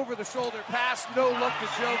 Over the shoulder pass. No look to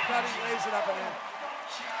Joe Cutting. Lays it up and in.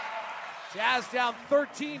 Jazz down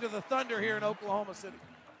 13 to the Thunder here in Oklahoma City.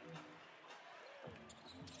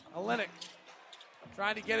 Olynyk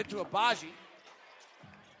trying to get it to Agbaji.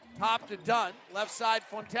 Top to Dunn. Left side,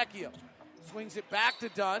 Fontecchio. Swings it back to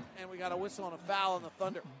Dunn, and we got a whistle and a foul on the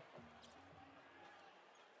Thunder.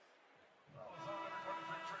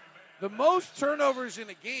 The most turnovers in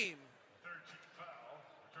a game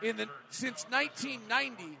since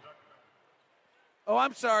 1990. Oh,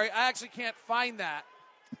 I'm sorry. I actually can't find that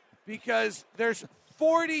because there's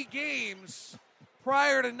 40 games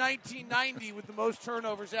prior to 1990 with the most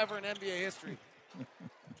turnovers ever in NBA history.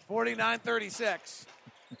 49-36.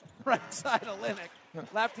 Right side of Olynyk.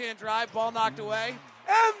 Left-hand drive, ball knocked away.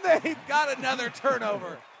 And they've got another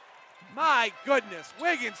turnover. My goodness.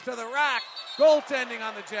 Wiggins to the rack. Goaltending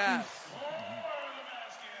on the Jazz.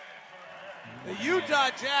 The Utah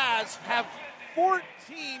Jazz have 14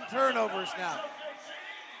 turnovers now.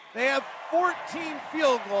 They have 14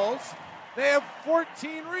 field goals. They have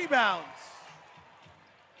 14 rebounds.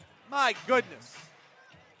 My goodness.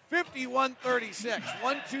 51-36.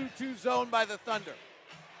 1-2-2 zone by the Thunder.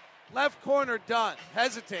 Left corner, Dunn.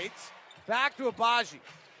 Hesitates. Back to Agbaji.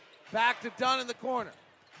 Back to Dunn in the corner.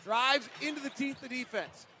 Drives into the teeth of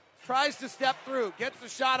defense. Tries to step through. Gets the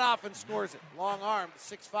shot off and scores it. Long arm,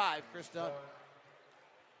 6'5", Chris Dunn.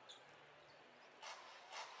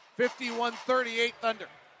 51-38 Thunder.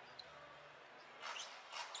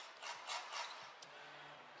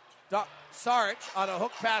 Saric on a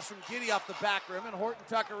hook pass from Giddey off the back rim, and Horton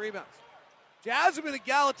Tucker rebounds. Jazz have been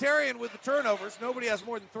egalitarian with the turnovers. Nobody has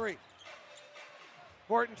more than 3.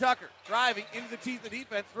 Horton Tucker driving into the teeth of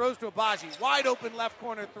defense, throws to Agbaji. Wide open left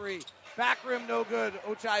corner 3. Back rim no good.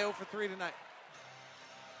 Ochai 0 for 3 tonight.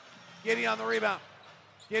 Giddey on the rebound.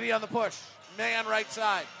 Giddey on the push. Man right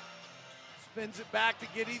side. Spins it back to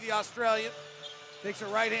Giddey, the Australian. Takes a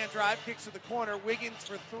right-hand drive, kicks to the corner. Wiggins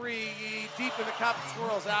for 3. Deep in the cup,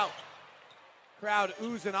 swirls out. Crowd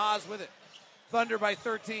oohs and ahs with it. Thunder by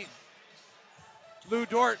 13. Lou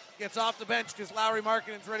Dort gets off the bench because Lauri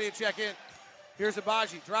Markkanen's ready to check in. Here's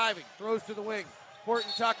Agbaji driving, throws to the wing. Horton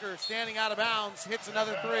Tucker standing out of bounds, hits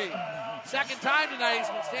another 3. Second time tonight he's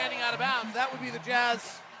been standing out of bounds. That would be the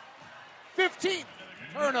Jazz 15th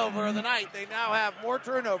turnover of the night. They now have more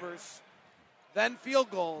turnovers than field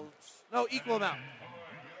goals. No, equal amount.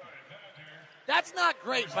 That's not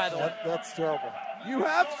great, by the way. That's terrible. You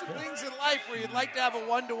have some things in life where you'd like to have a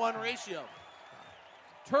 1-to-1 ratio.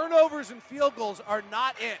 Turnovers and field goals are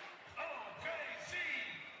not it.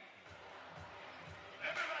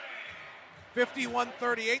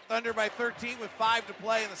 51-38, Thunder by 13 with 5 to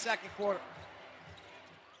play in the second quarter.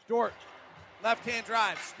 Dort, left-hand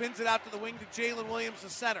drive, spins it out to the wing to Jalen Williams, the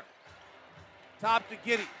center. Top to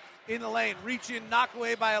Giddey, in the lane, reach in, knock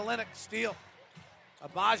away by Olynyk, steal.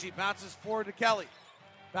 Agbaji bounces forward to Kelly.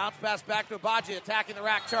 Bounce pass back to Agbaji, attacking the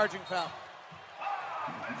rack, charging foul.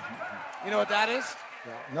 You know what that is?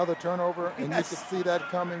 Yeah, another turnover, and you could see that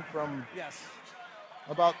coming from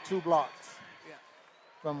about 2 blocks.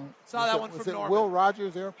 From saw that one from Norman. Norman. Will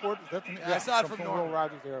Rogers Airport? I saw it from Norman. Will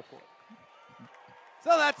Rogers Airport.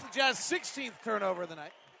 So that's the Jazz 16th turnover of the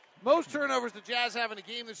night. Most turnovers the Jazz have in a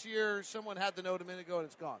game this year. Someone had the note a minute ago and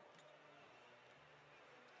it's gone.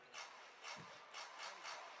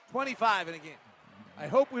 25 in a game. I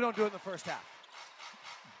hope we don't do it in the first half.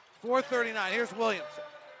 4:39. Here's Williams.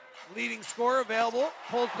 Leading scorer available.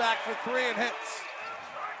 Pulls back for 3 and hits.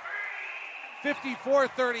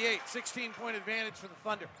 54-38, 16-point advantage for the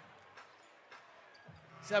Thunder.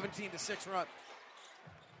 17-6 run.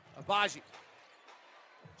 Agbaji.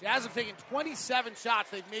 Jazz have taken 27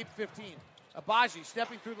 shots. They've made 15. Agbaji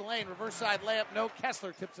stepping through the lane. Reverse side layup. No.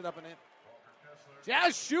 Kessler tips it up and in.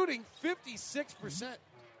 Jazz shooting 56%.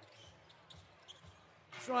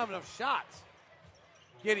 Just don't have enough shots.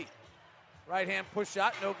 Giddey. Right hand push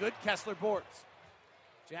shot. No good. Kessler boards.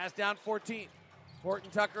 Jazz down 14.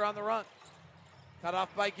 Horton Tucker on the run. Cut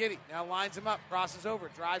off by Giddey. Now lines him up, crosses over,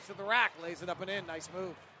 drives to the rack, lays it up and in. Nice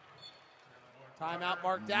move. Timeout,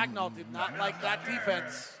 Mark Dagnall did not like that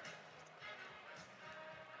defense.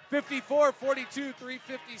 54-42,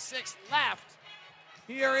 3:56 left.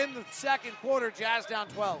 Here in the second quarter, Jazz down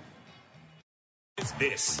 12.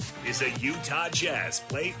 This is a Utah Jazz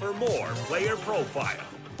Play for More player profile.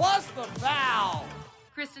 Plus the foul.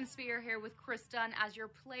 Kristen Spear here with Chris Dunn as your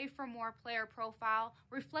Play for More player profile,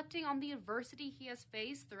 reflecting on the adversity he has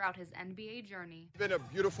faced throughout his NBA journey. It's been a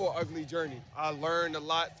beautiful, ugly journey. I learned a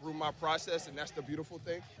lot through my process, and that's the beautiful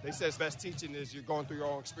thing. They say best teaching is you're going through your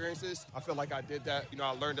own experiences. I feel like I did that. I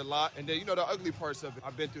learned a lot. And then, the ugly parts of it.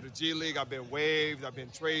 I've been through the G League. I've been waived. I've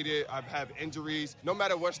been traded. I've had injuries. No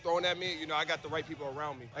matter what's thrown at me, I got the right people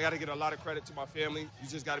around me. I got to give a lot of credit to my family. You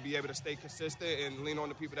just got to be able to stay consistent and lean on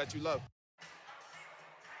the people that you love.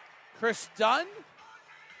 Chris Dunn.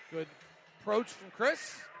 Good approach from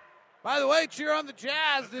Chris. By the way, cheer on the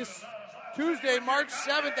Jazz this Tuesday, March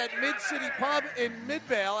 7th at Mid-City Pub in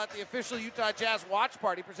Midvale at the official Utah Jazz Watch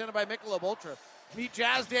Party presented by Michelob Ultra. Meet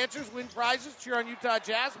Jazz dancers, win prizes, cheer on Utah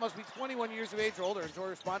Jazz. Must be 21 years of age or older. Enjoy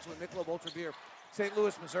responsibly with Michelob Ultra Beer, St.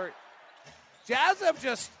 Louis, Missouri. Jazz have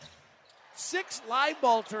just 6 live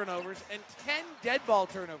ball turnovers and 10 dead ball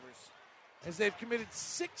turnovers as they've committed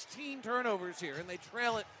 16 turnovers here, and they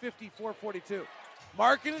trail at 54-42.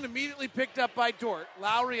 Markkanen immediately picked up by Dort.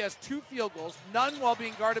 Lowry has 2 field goals, none while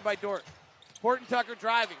being guarded by Dort. Horton Tucker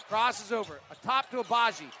driving, crosses over, a top to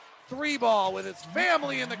Agbaji. 3-ball with his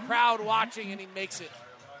family in the crowd watching, and he makes it.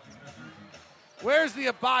 Where's the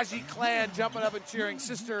Agbaji clan jumping up and cheering?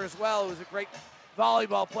 Sister as well, who's a great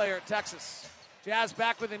volleyball player at Texas. Jazz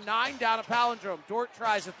back within 9, down a palindrome. Dort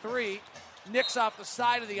tries a 3, nicks off the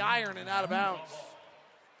side of the iron and out of bounds.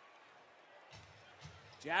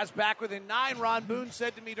 Jazz back within 9. Ron Boone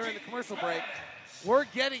said to me during the commercial break, we're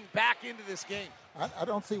getting back into this game. I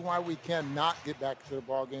don't see why we cannot get back to the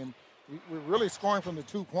ball game. We're really scoring from the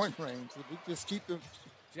 2-point range. If we just keep the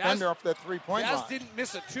defender off that 3-point line. Jazz didn't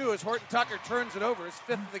miss a 2 as Horton Tucker turns it over, his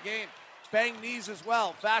 5th of the game. Bang knees as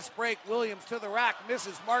well. Fast break. Williams to the rack.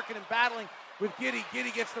 Misses. Markkanen battling with Giddey.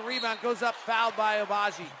 Giddey gets the rebound. Goes up. Fouled by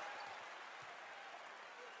Agbaji.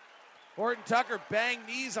 Horton Tucker bang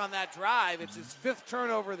knees on that drive. It's his 5th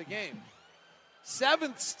turnover of the game.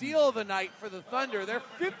 7th steal of the night for the Thunder. They're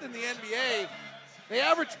 5th in the NBA. They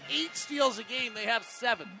average 8 steals a game. They have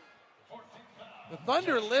 7. The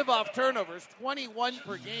Thunder live off turnovers. 21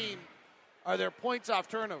 per game are their points off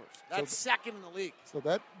turnovers. That's second in the league. So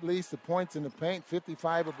that leads to points in the paint,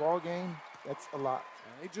 55 a ball game. That's a lot.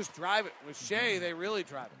 And they just drive it. With Shea, they really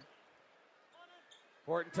drive it.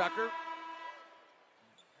 Horton Tucker.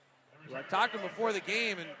 I talked to him before the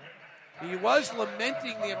game, and he was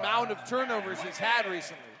lamenting the amount of turnovers he's had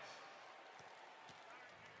recently.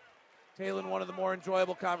 Taylor, one of the more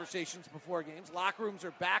enjoyable conversations before games. Locker rooms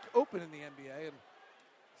are back open in the NBA, and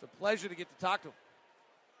it's a pleasure to get to talk to him.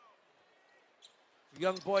 A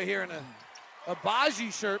young boy here in a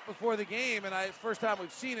Agbaji shirt before the game, and first time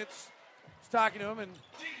we've seen it. I was talking to him and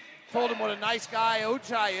told him what a nice guy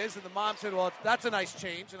Ochai is, and the mom said, well, that's a nice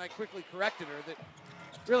change, and I quickly corrected her that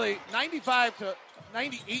really 95 to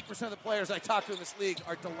 98% of the players I talk to in this league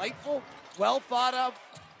are delightful, well thought of,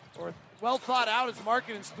 or well thought out. As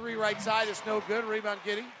Markkanen's 3 right side is no good. Rebound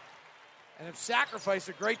Giddey. And have sacrificed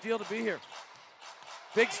a great deal to be here.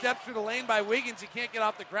 Big step through the lane by Wiggins. He can't get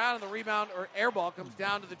off the ground, and the rebound or air ball comes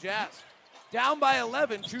down to the Jazz. Down by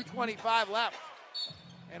 11, 2:25 left.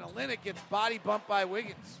 And Olynyk gets body bumped by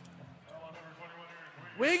Wiggins.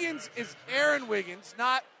 Wiggins is Aaron Wiggins,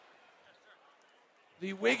 not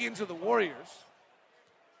the Wiggins of the Warriors.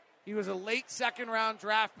 He was a late second-round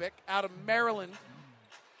draft pick out of Maryland.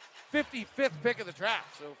 55th pick of the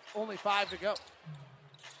draft, so only 5 to go.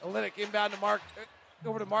 Olynyk inbound to Mark,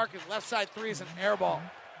 over to Marcus. Left side 3 is an air ball.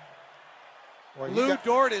 Lou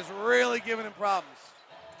Dort is really giving him problems.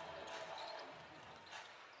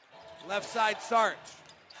 Left side Sarge.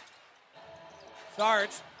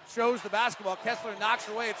 Sarge shows the basketball. Kessler knocks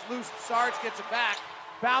it away. It's loose. Sarge gets it back.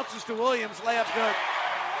 Bounces to Williams. Layup good.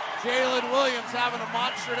 Jalen Williams having a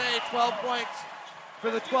monster day. 12 points for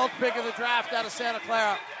the 12th pick of the draft out of Santa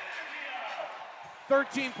Clara.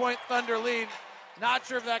 13-point Thunder lead. Not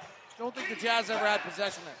sure if that, don't think the Jazz ever had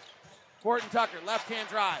possession there. Horton Tucker, left-hand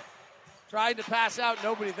drive. Tried to pass out,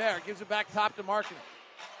 nobody there. Gives it back top to Markkanen.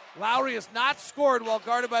 Lowry has not scored while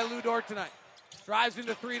guarded by Lou Dort tonight. Drives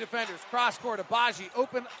into 3 defenders. Cross court, Agbaji,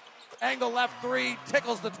 open angle left 3,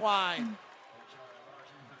 tickles the twine.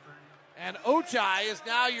 And Ochai is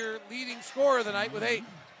now your leading scorer of the night with 8.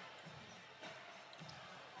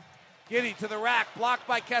 Giddey to the rack, blocked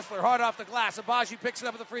by Kessler, hard off the glass. Agbaji picks it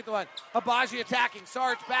up at the free throw line. Agbaji attacking,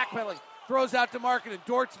 Sarge backpedaling, throws out to Markkanen.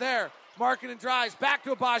 Dort's there. Markkanen drives back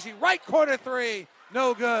to Agbaji, right corner 3,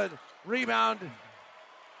 no good. Rebound,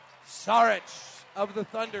 Sarge of the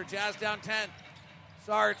Thunder. Jazz down 10.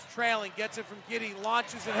 Sarge trailing, gets it from Giddey,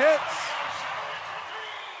 launches and hits.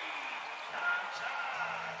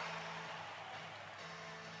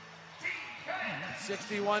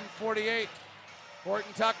 (61-48).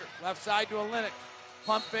 Horton Tucker, left side to Olynyk.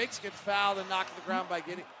 Pump fakes, gets fouled and knocked to the ground by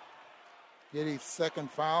Giddey. Giddey's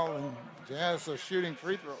second foul, and Jazz are shooting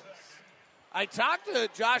free throws. I talked to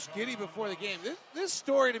Josh Giddey before the game. This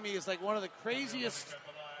story to me is like one of the craziest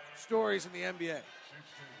stories in the NBA.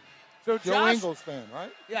 So Joe Ingles fan,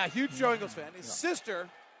 right? Yeah, huge Joe Ingles fan. His sister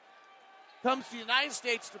comes to the United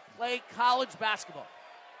States to play college basketball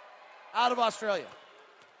out of Australia.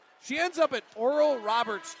 She ends up at Oral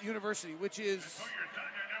Roberts University, which is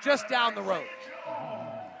just down the road.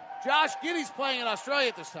 Josh Giddey's playing in Australia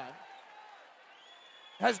at this time.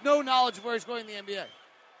 Has no knowledge of where he's going in the NBA.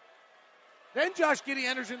 Then Josh Giddey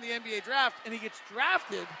enters in the NBA draft, and he gets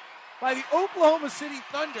drafted by the Oklahoma City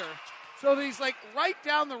Thunder. So that he's like right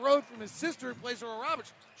down the road from his sister who plays Oral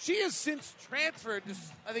Roberts. She has since transferred to,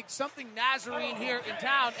 I think, something Nazarene here in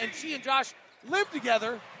town, and she and Josh live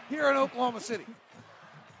together here in Oklahoma City.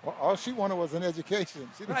 Well, all she wanted was an education.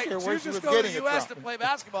 She didn't care where she was going getting to the U.S. it from. to play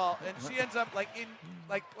basketball, and she ends up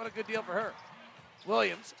what a good deal for her.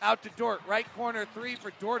 Williams out to Dort. Right corner three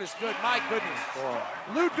for Dort is good. My goodness. Boy.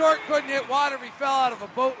 Lou Dort couldn't hit water if he fell out of a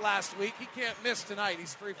boat last week. He can't miss tonight.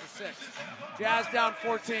 He's 3 for 6. Jazz down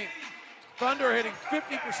 14. Thunder are hitting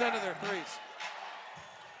 50% of their threes.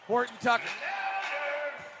 Horton Tucker.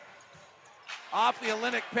 Off the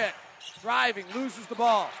Olynyk pick. Driving, loses the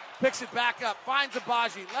ball. Picks it back up. Finds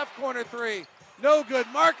Agbaji. Left corner three. No good.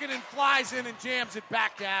 Markkanen flies in and jams it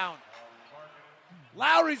back down.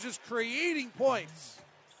 Lowry's just creating points.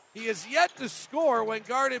 He is yet to score when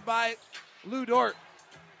guarded by Lou Dort.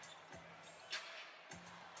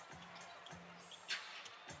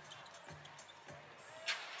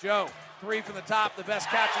 Joe, three from the top, the best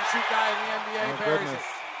catch and shoot guy in the NBA. Parries it.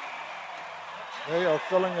 They are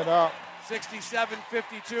filling it up.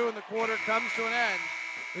 67-52, and the quarter comes to an end.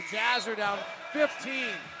 The Jazz are down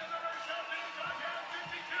 15.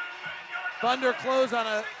 Thunder close on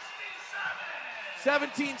a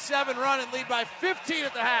 17-7 run and lead by 15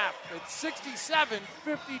 at the half. It's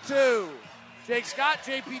 67-52. Jake Scott,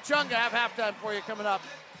 JP Chunga have halftime for you coming up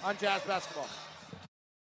on Jazz Basketball.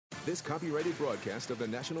 This copyrighted broadcast of the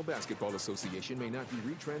National Basketball Association may not be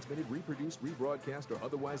retransmitted, reproduced, rebroadcast, or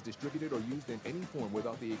otherwise distributed or used in any form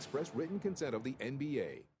without the express written consent of the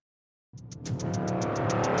NBA.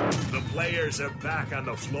 The players are back on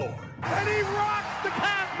the floor. And he rocks the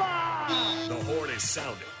Casbah! The horn is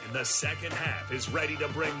sounding, and the second half is ready to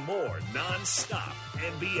bring more non-stop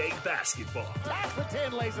NBA basketball. That's the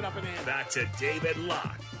 10, lays it up and in. Back to David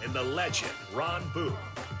Locke and the legend, Ron Boone.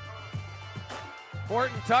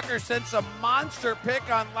 Horton Tucker sends a monster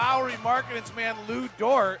pick on Lowry Markkanen's man Lou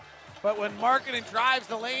Dort. But when Markkanen drives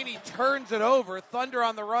the lane, he turns it over. Thunder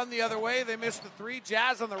on the run the other way. They missed the three.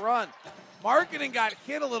 Jazz on the run. Markkanen got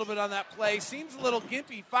hit a little bit on that play. Seems a little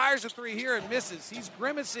gimpy. Fires a three here and misses. He's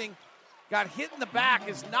grimacing. Got hit in the back.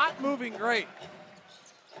 Is not moving great.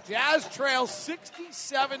 Jazz trail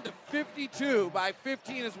 67-52 by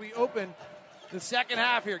 15 as we open the second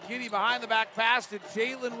half here. Giddey behind the back pass to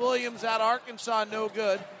Jalen Williams out of Arkansas. No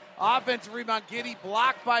good. Offensive rebound. Giddey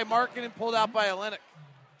blocked by Markkanen, pulled out by Olynyk.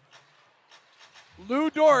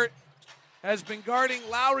 Lou Dort has been guarding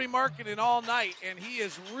Lowry Markkanen all night, and he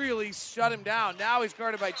has really shut him down. Now he's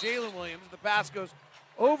guarded by Jalen Williams. The pass goes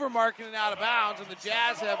over Markkanen out of bounds, and the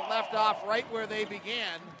Jazz have left off right where they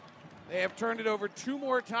began. They have turned it over two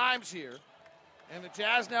more times here, and the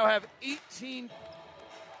Jazz now have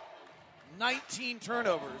 19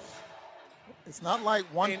 turnovers. It's not like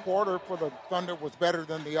one quarter for the Thunder was better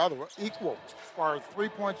than the other. Equal as far as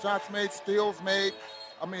three-point shots made, steals made.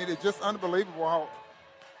 I mean, it's just unbelievable how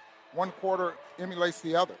one quarter emulates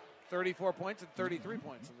the other. 34 points and 33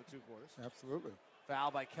 points in the two quarters. Absolutely.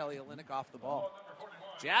 Foul by Kelly Olynyk off the ball.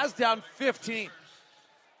 Jazz down 15.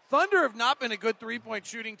 Thunder have not been a good three-point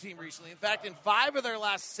shooting team recently. In fact, in 5 of their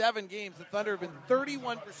last 7 games, the Thunder have been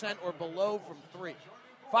 31% or below from 3.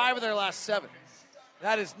 5 of their last 7.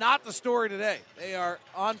 That is not the story today. They are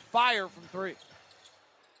on fire from 3.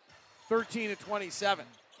 13-27.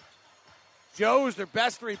 Joe is their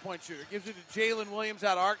best three-point shooter. Gives it to Jalen Williams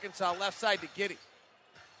out of Arkansas, left side to Giddey.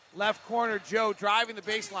 Left corner, Joe driving the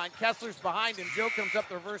baseline. Kessler's behind him. Joe comes up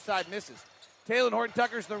the reverse side, misses. Taylor Horton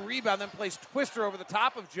Tucker's the rebound, then plays Twister over the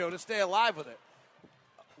top of Joe to stay alive with it.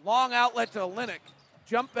 Long outlet to Olynyk.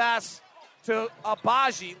 Jump pass to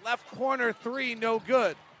Agbaji. Left corner three, no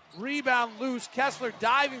good. Rebound loose. Kessler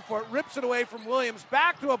diving for it, rips it away from Williams.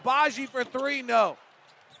 Back to Agbaji for three, no.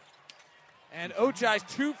 And Ochai's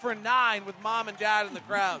 2 for 9 with mom and dad in the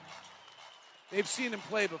crowd. They've seen him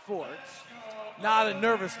play before. It's not a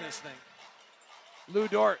nervousness thing. Lou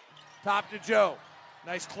Dort, top to Joe.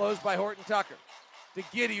 Nice close by Horton Tucker. To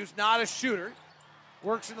Giddey, who's not a shooter.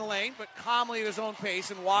 Works in the lane, but calmly at his own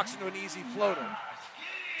pace and walks into an easy floater.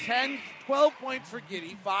 12 points for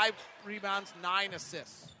Giddey, 5 rebounds, 9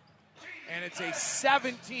 assists. And it's a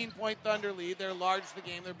 17-point Thunder lead. They're large the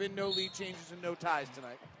game. There have been no lead changes and no ties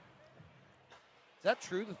tonight. Is that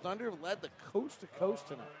true? The Thunder have led the coast-to-coast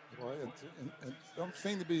tonight. Well, it don't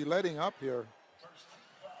seem to be letting up here.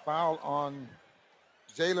 Foul on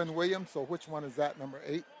Jalen Williams. So which one is that, number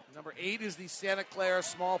 8? Number 8 is the Santa Clara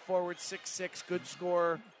small forward, 6'6", good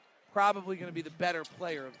scorer. Probably going to be the better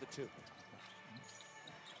player of the two.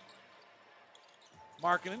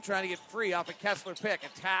 Markkanen trying to get free off a Kessler pick.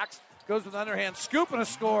 Attacks, goes with underhand, scoop and a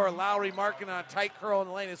score. Lowry Markkanen on a tight curl in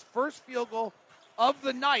the lane. His first field goal of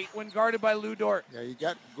the night when guarded by Lou Dort. Yeah, you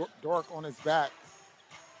got Dort on his back.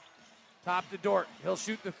 Top to Dort. He'll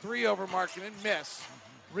shoot the three over Markkanen, miss.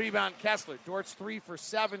 Rebound Kessler. Dort's 3 for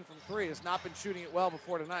 7 from 3. Has not been shooting it well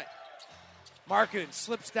before tonight. Markkanen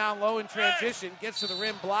slips down low in transition, gets to the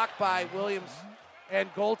rim, blocked by Williams,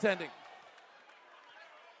 and goaltending.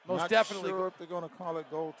 Most definitely. Not sure if they're going to call it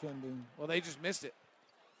goaltending. Well, they just missed it.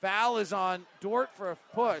 Foul is on Dort for a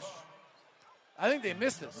push. I think they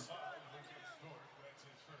missed this.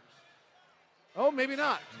 Oh, maybe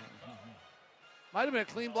not. Might have been a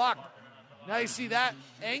clean block. Now you see that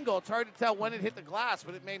angle. It's hard to tell when it hit the glass,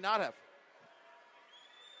 but it may not have.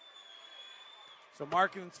 So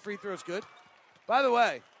Markkanen's free throw is good. By the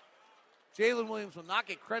way, Jalen Williams will not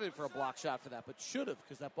get credit for a block shot for that, but should have,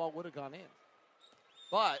 because that ball would have gone in.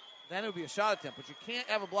 But then it would be a shot attempt. But you can't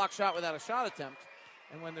have a block shot without a shot attempt.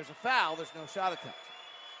 And when there's a foul, there's no shot attempt.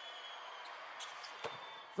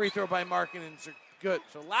 Free throw by Markkanen is good.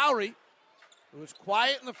 So Lowry, who was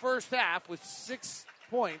quiet in the first half with 6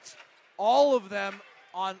 points, all of them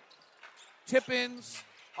on tip-ins,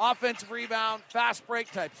 offensive rebound, fast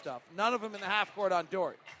break type stuff. None of them in the half court on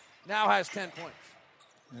Dort. Now has 10 points.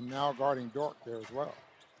 And now guarding Dort there as well.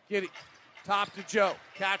 Giddey, top to Joe.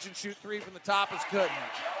 Catch and shoot three from the top is good.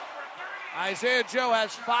 Isaiah Joe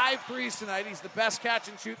has 5 threes tonight. He's the best catch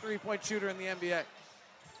and shoot three-point shooter in the NBA.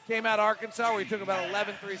 Came out of Arkansas where he took about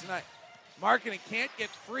 11 threes tonight. Markkanen can't get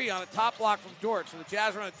free on a top block from Dort, so the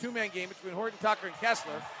Jazz run a two-man game between Horton Tucker and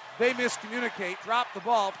Kessler. They miscommunicate, drop the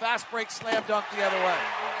ball, fast break, slam dunk the other way.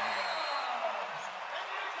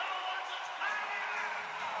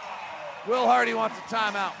 Will Hardy wants a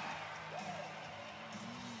timeout.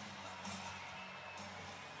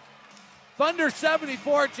 Thunder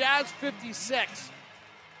 74, Jazz 56.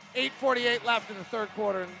 8:48 left in the third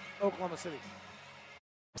quarter in Oklahoma City.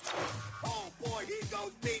 Oh boy, he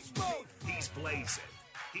goes beast mode. He's blazing.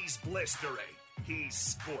 He's blistering. He's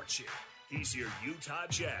scorching. He's your Utah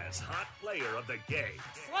Jazz hot player of the game.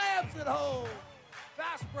 Slams it home.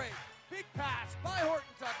 Fast break. Big pass by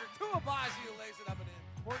Horton Tucker to Agbaji, who lays it up and in.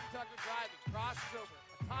 Horton Tucker driving, crosses over,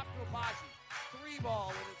 top to Agbaji.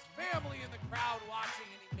 3-ball with his family in the crowd watching,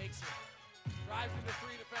 and he makes it. Drives into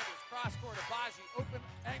 3 defenders. Cross court, Agbaji, open,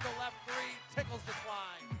 angle left 3, tickles the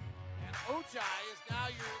twine. And Ochai is now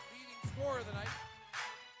your leading scorer of the night.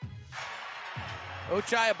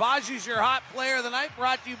 Ochai Agbaji's your hot player of the night,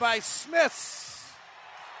 brought to you by Smith's.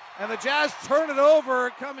 And the Jazz turn it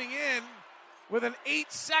over, coming in with an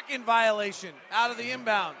 8-second violation out of the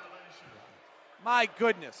inbound. My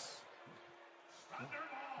goodness.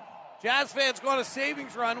 Jazz fans go on a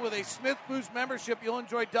savings run with a Smith Boost membership. You'll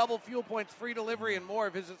enjoy double fuel points, free delivery, and more.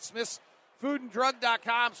 Visit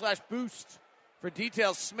smithsfoodanddrug.com/boost for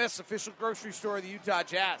details. Smith's official grocery store of the Utah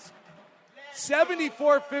Jazz.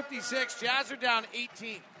 74-56. Jazz are down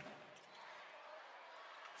 18.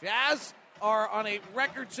 Jazz are on a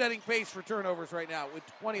record-setting pace for turnovers right now with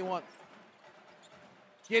 21.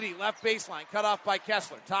 Giddey, left baseline, cut off by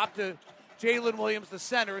Kessler. Top to Jalen Williams, the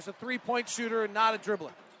center, is a three-point shooter and not a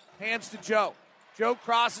dribbler. Hands to Joe. Joe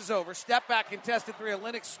crosses over. Step back, contested three.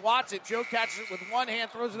 Olynyk swats it. Joe catches it with one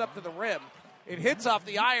hand, throws it up to the rim. It hits off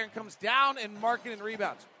the iron, comes down, and Markkanen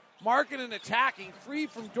rebounds. Markkanen attacking, free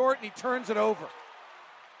from Dort, and he turns it over.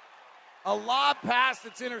 A lob pass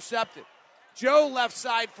that's intercepted. Joe left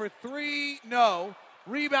side for 3, no.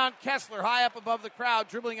 Rebound Kessler high up above the crowd,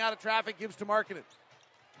 dribbling out of traffic, gives to Markkanen.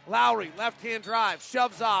 Lowry, left-hand drive,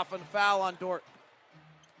 shoves off, and foul on Dort.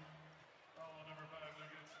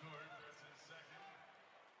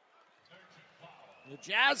 The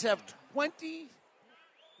Jazz have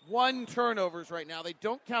 21 turnovers right now. They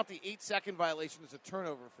don't count the 8-second violation as a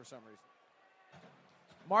turnover for some reason.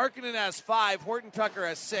 Markkanen has 5. Horton Tucker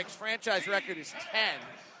has 6. Franchise record is 10.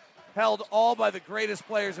 Held all by the greatest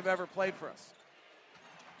players have ever played for us.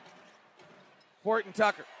 Horton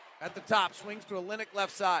Tucker at the top, swings to Olynyk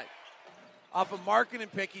left side. Off a Markkanen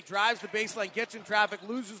pick, he drives the baseline, gets in traffic,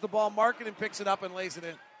 loses the ball. Markkanen picks it up and lays it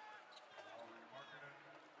in.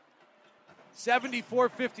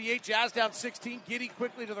 74-58, Jazz down 16. Giddey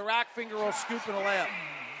quickly to the rack, finger roll, scoop, and a layup.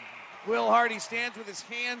 Will Hardy stands with his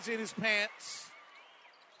hands in his pants.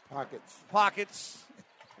 Pockets.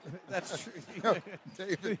 That's true.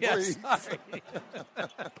 David, yes, please.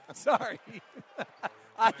 Sorry.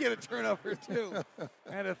 I get a turnover, too.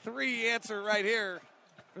 And a 3 answer right here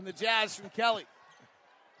from the Jazz from Kelly.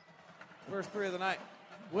 First 3 of the night.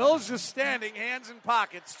 Will's just standing, hands in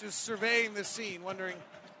pockets, just surveying the scene, wondering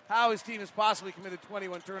how his team has possibly committed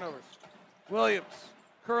 21 turnovers. Williams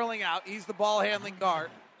curling out. He's the ball-handling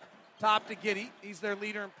guard. Top to Giddey. He's their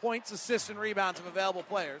leader in points, assists, and rebounds of available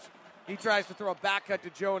players. He tries to throw a back cut to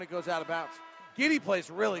Joe, and it goes out of bounds. Giddey plays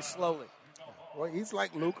really slowly. Well, he's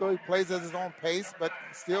like Luka. He plays at his own pace, but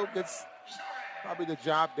still gets probably the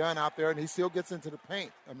job done out there, and he still gets into the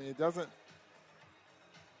paint. I mean, it doesn't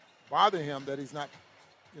bother him that he's not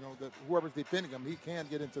that whoever's defending him, he can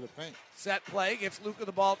get into the paint. Set play, gets Luka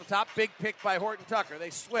the ball at the top. Big pick by Horton Tucker. They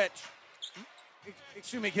switch.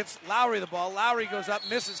 Gets Lowry the ball. Lowry goes up,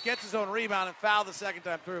 misses, gets his own rebound, and fouled the second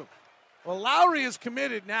time through. Well, Lowry is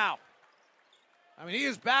committed now. I mean, he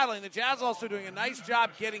is battling. The Jazz also doing a nice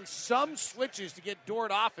job getting some switches to get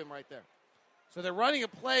Dort off him right there. So they're running a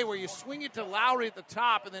play where you swing it to Lowry at the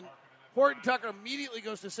top, and then Horton Tucker immediately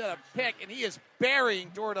goes to set a pick, and he is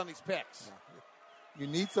burying Dort on these picks. You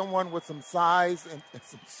need someone with some size and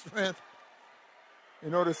some strength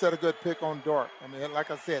in order to set a good pick on Dort. I mean,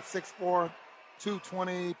 like I said, 6'4",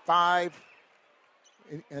 225,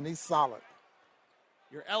 and he's solid.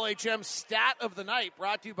 Your LHM stat of the night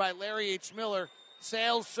brought to you by Larry H. Miller,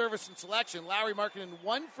 Sales, Service, and Selection. Lauri Markkanen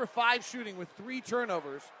 1 for 5 shooting with 3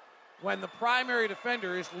 turnovers when the primary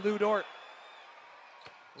defender is Lu Dort.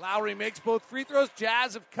 Lowry makes both free throws.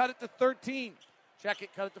 Jazz have cut it to 13. Check it,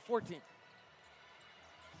 cut it to 14.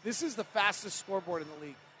 This is the fastest scoreboard in the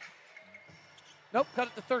league. Nope, cut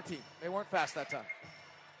it to 13. They weren't fast that time.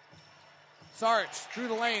 Saric through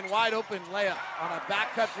the lane, wide open layup on a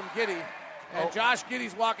back cut from Giddey. And Josh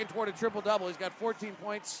Giddey's walking toward a triple-double. He's got 14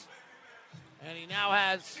 points, and he now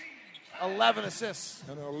has 11 assists.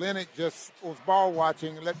 And Olynyk just was ball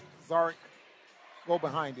watching and let Saric go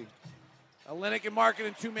behind him. Olynyk and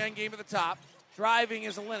Markkanen, two-man game at the top. Driving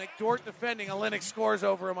is Olynyk. Dort defending. Olynyk scores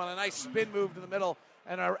over him on a nice spin move to the middle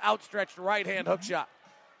and an outstretched right-hand hook shot.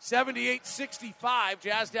 78-65,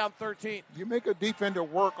 Jazz down 13. You make a defender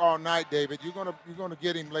work all night, David. You're gonna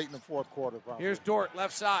get him late in the fourth quarter, probably. Here's Dort,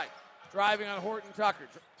 left side. Driving on Horton Tucker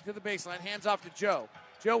to the baseline. Hands off to Joe.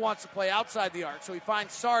 Joe wants to play outside the arc, so he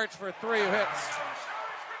finds Saric for a 3 who hits.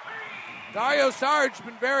 Dario Saric has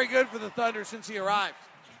been very good for the Thunder since he arrived.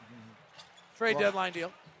 Trade deadline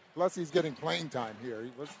deal. Plus, he's getting playing time here.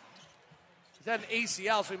 He's had an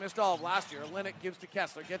ACL, so he missed all of last year. Olynyk gives to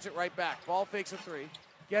Kessler, gets it right back. Ball fakes a 3,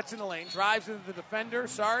 gets in the lane, drives into the defender,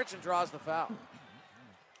 Saric, and draws the foul.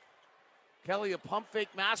 Kelly, a pump fake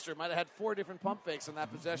master, might have had 4 different pump fakes on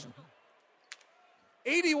that possession.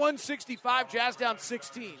 81-65, Jazz down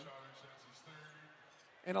 16.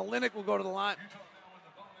 And Olynyk will go to the line.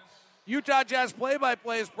 Utah Jazz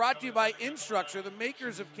play-by-play is brought to you by Instructure, the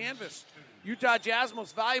makers of Canvas. Utah Jazz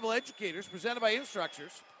most valuable educators, presented by Instructure.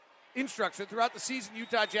 Throughout the season,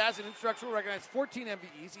 Utah Jazz and Instructure will recognize 14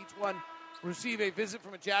 MVEs. Each one will receive a visit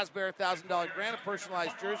from a Jazz Bear $1,000 grant, a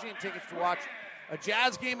personalized jersey, and tickets to watch a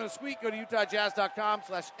Jazz game in a suite. Go to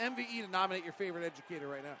UtahJazz.com/MVE to nominate your favorite educator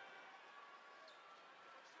right now.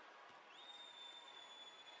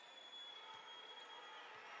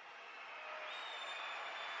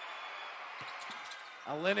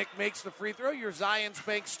 Olynyk makes the free throw. Your Zions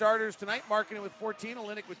Bank starters tonight. Markkanen with 14,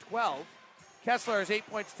 Olynyk with 12. Kessler has 8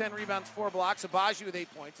 points, 10 rebounds, 4 blocks. Abaji with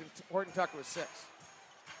 8 points, and Horton Tucker with 6.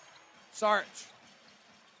 Saric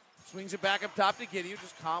swings it back up top to Giddey, who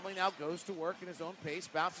just calmly now goes to work in his own pace.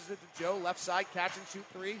 Bounces it to Joe, left side, catch and shoot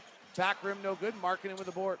 3. Back rim, no good. Markkanen with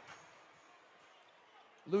the board.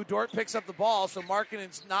 Lu Dort picks up the ball, so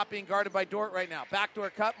Markkanen's not being guarded by Dort right now. Backdoor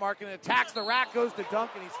cut, Markkanen attacks the rack, goes to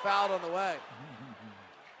dunk, and he's fouled on the way.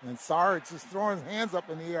 And Saric is throwing his hands up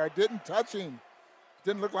in the air. Didn't touch him.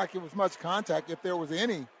 Didn't look like it was much contact, if there was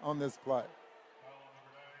any, on this play.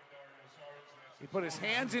 He put his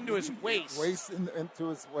hands into his waist. Into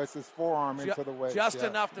his waist, his forearm into the waist. Just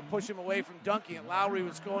enough to push him away from dunking, and Lowry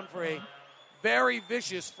was going for a very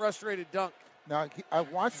vicious, frustrated dunk. Now, I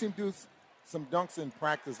watched him do some dunks in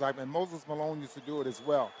practice, and Moses Malone used to do it as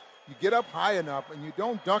well. You get up high enough, and you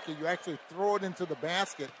don't dunk it. You actually throw it into the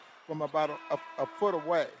basket from about a foot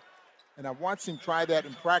away. And I watched him try that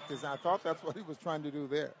in practice, and I thought that's what he was trying to do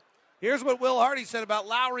there. Here's what Will Hardy said about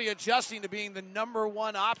Lowry adjusting to being the number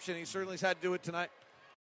one option. He certainly has had to do it tonight.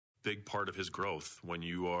 Big part of his growth when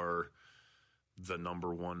you are the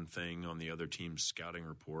number one thing on the other team's scouting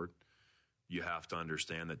report. You have to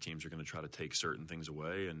understand that teams are going to try to take certain things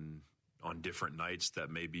away, and on different nights that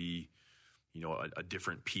may be, a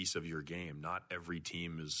different piece of your game. Not every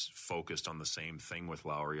team is focused on the same thing with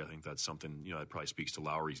Lowry. I think that's something, that probably speaks to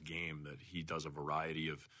Lowry's game, that he does a variety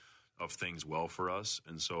of things well for us.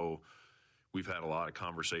 And so we've had a lot of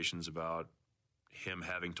conversations about him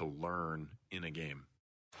having to learn in a game.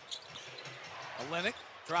 Olynyk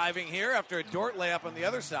driving here after a Dort layup on the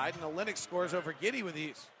other side, and Olynyk scores over Giddey with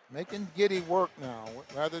ease. Making Giddey work now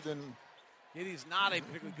rather than... Giddey's not a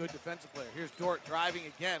particularly good defensive player. Here's Dort driving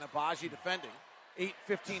again. Abaji defending. 8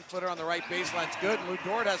 15-footer on the right baseline's good. Lu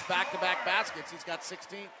Dort has back-to-back baskets. He's got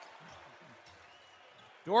 16.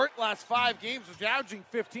 Dort last 5 games was averaging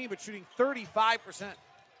 15 but shooting 35%.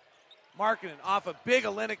 Markkanen off a big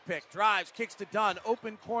Olynyk pick. Drives, kicks to Dunn.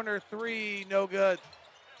 Open corner 3, no good.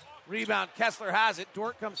 Rebound, Kessler has it.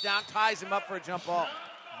 Dort comes down, ties him up for a jump ball.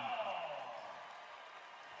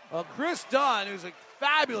 Well, Chris Dunn, who's a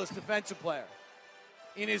fabulous defensive player,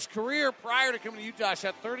 in his career prior to coming to Utah,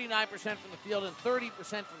 shot 39% from the field and 30%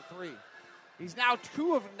 from three. He's now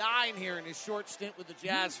 2 of 9 here in his short stint with the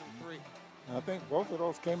Jazz from three. And I think both of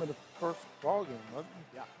those came in the first ball game, wasn't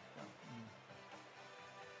it? Yeah.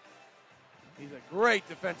 He's a great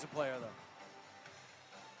defensive player, though.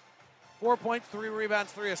 4 points, 3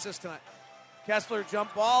 rebounds, 3 assists tonight. Kessler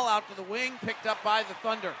jump ball out to the wing, picked up by the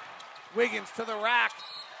Thunder. Wiggins to the rack.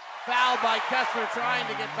 Fouled by Kessler, trying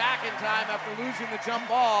to get back in time after losing the jump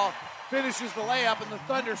ball. Finishes the layup, and the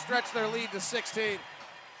Thunder stretch their lead to 16.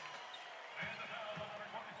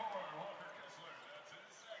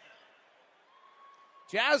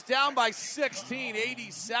 Jazz down by 16,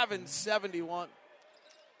 87-71.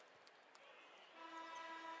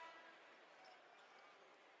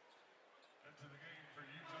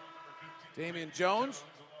 Damian Jones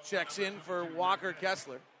checks in for Walker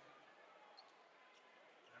Kessler.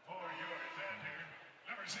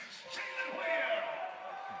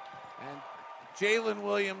 And Jalen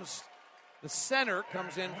Williams, the center,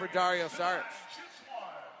 comes in for Dario Saric.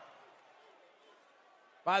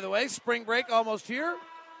 By the way, spring break almost here.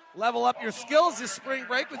 Level up your skills this spring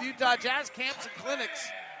break with Utah Jazz camps and clinics.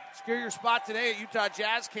 Secure your spot today at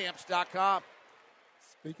UtahJazzCamps.com.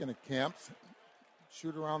 Speaking of camps,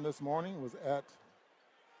 shoot-around this morning was at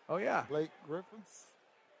Blake Griffin's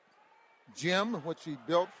gym, which he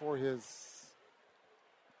built for his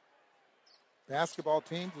basketball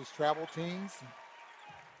teams, his travel teams.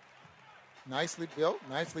 Nicely built,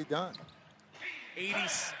 nicely done.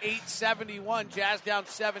 88-71, Jazz down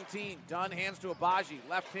 17. Dunn hands to Agbaji.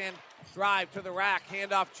 Left-hand drive to the rack.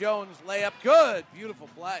 Handoff Jones. Layup good. Beautiful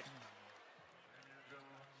play.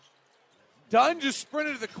 Dunn just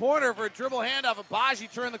sprinted to the corner for a dribble handoff.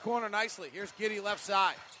 Agbaji turned the corner nicely. Here's Giddey left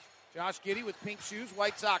side. Josh Giddey with pink shoes.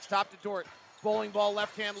 White Sox top to Dort. Bowling ball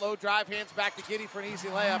left-hand low drive. Hands back to Giddey for an easy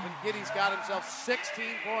layup. And Giddey's got himself 16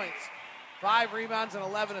 points. 5 rebounds and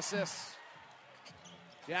 11 assists.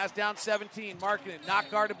 Jazz down 17. Markkanen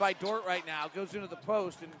not guarded by Dort right now. Goes into the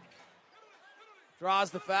post and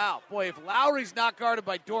draws the foul. Boy, if Lowry's not guarded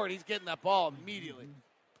by Dort, he's getting that ball immediately.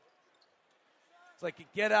 It's like a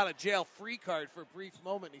get-out-of-jail-free card for a brief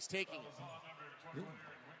moment. He's taking it.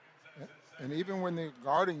 And even when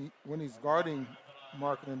he's guarding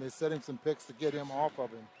Markkanen, they set him some picks to get him off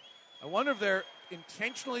of him. I wonder if they're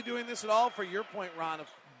intentionally doing this at all, for your point, Ron, of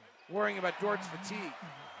worrying about Dort's fatigue.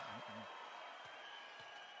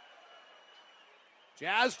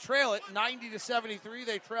 Jazz trail it 90-73.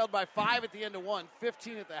 They trailed by 5 at the end of 1,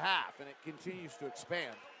 15 at the half, and it continues to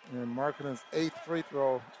expand. And Markkanen's 8th free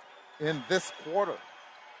throw in this quarter.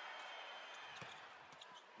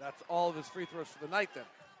 That's all of his free throws for the night then.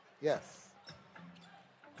 Yes.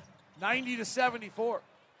 90-74.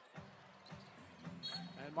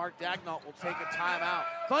 And Mark Daigneault will take a timeout.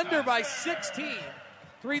 Thunder by 16.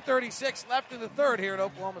 3:36 left in the third here at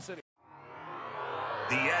Oklahoma City.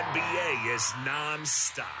 The NBA is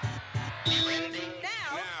non-stop.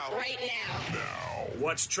 Now. Right now.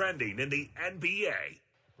 What's trending in the NBA?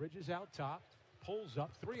 Bridges out top. Pulls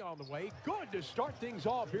up, 3 on the way. Good to start things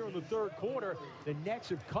off here in the third quarter. The Nets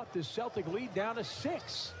have cut the Celtic lead down to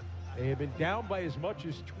 6. They have been down by as much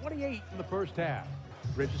as 28 in the first half.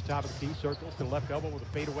 Bridges top of the key, circles to the left elbow with a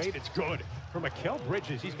fadeaway. It's good for Mikal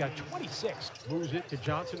Bridges. He's got 26. Moves it to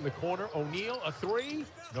Johnson in the corner. O'Neal, a 3.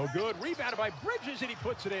 No good. Rebounded by Bridges, and he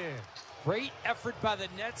puts it in. Great effort by the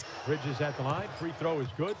Nets. Bridges at the line. Free throw is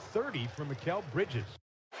good. 30 for Mikal Bridges.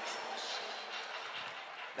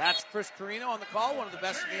 That's Chris Carino on the call, one of the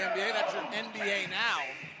best in the NBA. That's your NBA Now.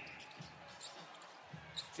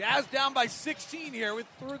 Jazz down by 16 here in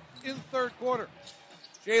the third quarter.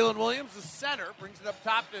 Jalen Williams, the center, brings it up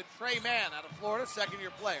top to Trey Mann out of Florida,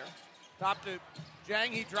 second-year player. Top to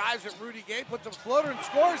Jang. He drives at Rudy Gay, puts up a floater and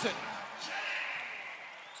scores it.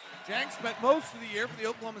 Jang spent most of the year for the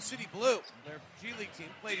Oklahoma City Blue. Their G League team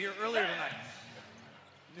played here earlier tonight.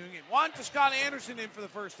 New game. Juan Toscano Anderson in for the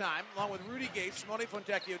first time, along with Rudy Gay, Simone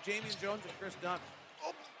Fontecchio, Damian Jones, and Chris Dunn.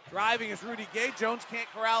 Driving is Rudy Gay. Jones can't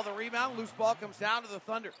corral the rebound. Loose ball comes down to the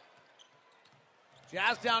Thunder.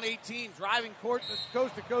 Jazz down 18. Driving coast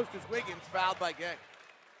to coast is Wiggins, fouled by Gay.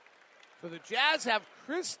 So the Jazz have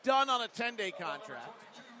Chris Dunn on a 10-day contract.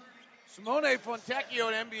 Simone Fontecchio,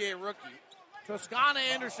 an NBA rookie. Toscano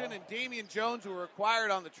Anderson and Damian Jones, who were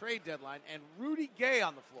acquired on the trade deadline. And Rudy Gay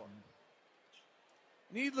on the floor.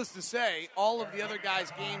 Needless to say, all of the other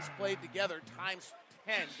guys' games played together times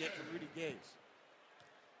 10 get to Rudy Gay's.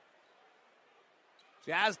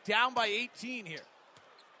 Jazz down by 18 here.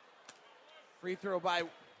 Free throw by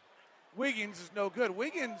Wiggins is no good.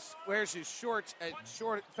 Wiggins wears his shorts at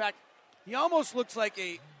short. In fact, he almost looks like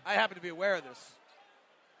I happen to be aware of this.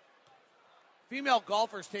 Female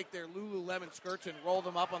golfers take their Lululemon skirts and roll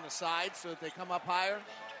them up on the sides so that they come up higher,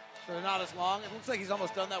 so they're not as long. It looks like he's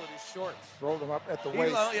almost done that with his shorts. Roll them up at the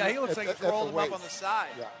waist. He looks like he's rolled them up on the side.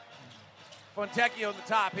 Yeah. Fontecchio on the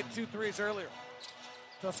top, hit 2 threes earlier.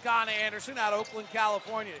 Toscana Anderson out of Oakland,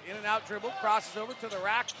 California. In and out dribble, crosses over to the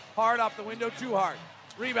rack. Hard off the window, too hard.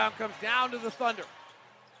 Rebound comes down to the Thunder.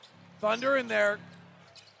 Thunder in their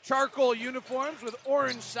charcoal uniforms with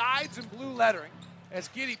orange sides and blue lettering. As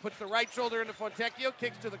Giddey puts the right shoulder into Fontecchio,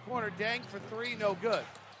 kicks to the corner, Deng for 3, no good.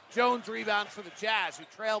 Jones rebounds for the Jazz, who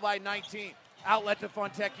trail by 19. Outlet to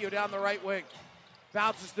Fontecchio down the right wing.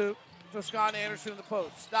 Bounces to Toscana Anderson in the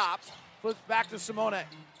post. Stops, flips back to Simone.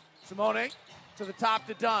 Simone to the top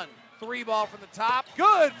to Dunn. 3 ball from the top.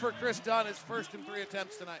 Good for Chris Dunn, his first in 3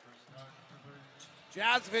 attempts tonight.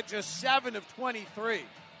 Jazz have hit just 7 of 23.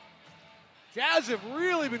 Jazz have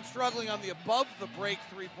really been struggling on the above-the-break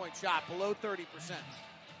three-point shot, below 30% in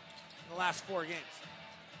the last 4 games.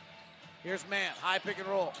 Here's Mann, high pick and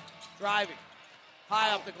roll, driving.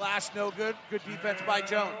 High off the glass, no good. Good defense by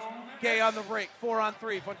Jones. Gay on the break, 4 on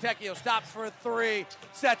 3. Fontecchio stops for a 3,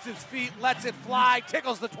 sets his feet, lets it fly,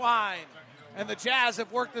 tickles the twine. And the Jazz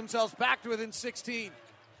have worked themselves back to within 16.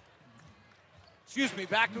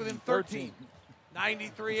 Back to within 13.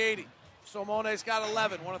 93-80. Simone's got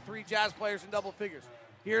 11, one of 3 Jazz players in double figures.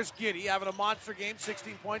 Here's Giddey having a monster game,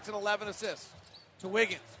 16 points and 11 assists. To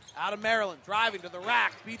Wiggins, out of Maryland, driving to the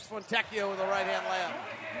rack, beats Fontecchio with a right-hand layup.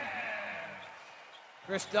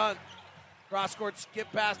 Chris Dunn, cross-court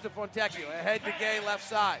skip pass to Fontecchio, ahead to Gay, left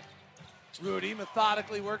side. Rudy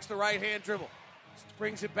methodically works the right-hand dribble,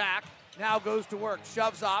 brings it back, now goes to work,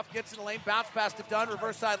 shoves off, gets in the lane, bounce pass to Dunn,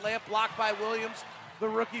 reverse side layup, blocked by Williams, the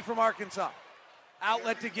rookie from Arkansas.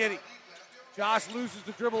 Outlet to Giddey. Josh loses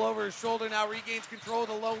the dribble over his shoulder, now regains control of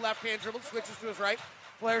the low left-hand dribble, switches to his right,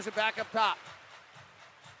 flares it back up top.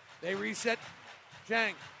 They reset.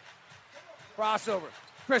 Jang. Crossover.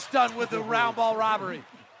 Chris Dunn with the round ball robbery.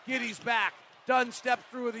 Giddey's back. Dunn steps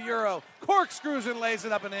through with the Euro. Corkscrews and lays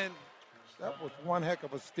it up and in. That was one heck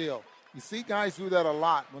of a steal. You see guys do that a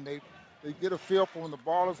lot when they get a feel for when the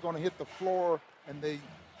ball is going to hit the floor and they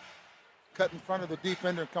cut in front of the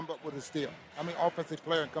defender and come up with a steal. Offensive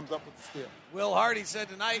player and comes up with a steal. Will Hardy said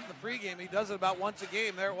tonight in the pregame he does it about once a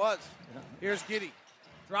game. There it was. Yeah. Here's Giddey.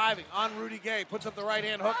 Driving on Rudy Gay. Puts up the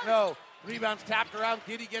right-hand hook. No. Rebound's tapped around.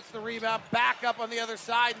 Giddey gets the rebound. Back up on the other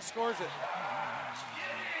side and scores it.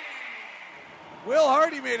 Will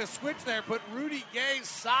Hardy made a switch there. Put Rudy Gay's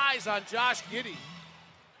size on Josh Giddey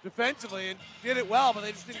defensively and did it well, but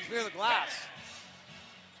they just didn't clear the glass.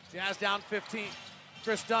 Jazz down 15.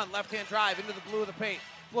 Chris Dunn, left-hand drive into the blue of the paint.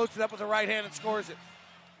 Floats it up with the right hand and scores it.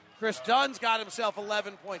 Chris Dunn's got himself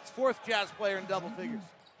 11 points. 4th Jazz player in double figures.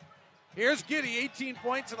 Here's Giddey, 18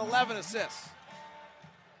 points and 11 assists.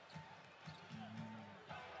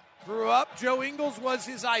 Grew up, Joe Ingles was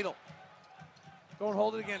his idol. Don't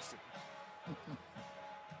hold it against him.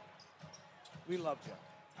 We love Joe.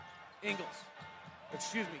 Ingles.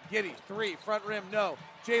 Giddey, 3, front rim, no.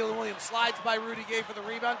 Jalen Williams slides by Rudy Gay for the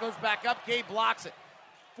rebound, goes back up, Gay blocks it.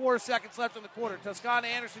 4 seconds left in the quarter. Toscana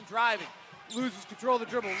Anderson driving, loses control of the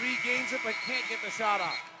dribble, regains it, but can't get the shot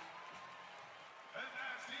off.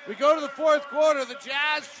 We go to the 4th quarter. The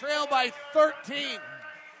Jazz trail by 13.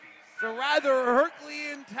 It's a rather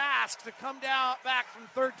Herculean task to come back from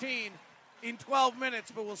 13 in 12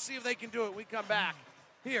 minutes, but we'll see if they can do it. We come back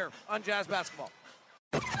here on Jazz Basketball.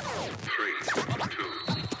 3, 2,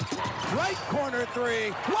 1. Right corner 3.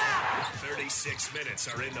 Wow! 36 minutes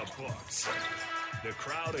are in the books. The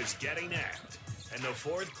crowd is getting amped, and the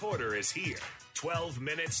 4th quarter is here. 12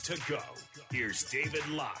 minutes to go. Here's David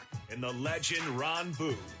Locke and the legend Ron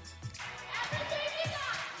Boone.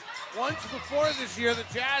 Once before this year, the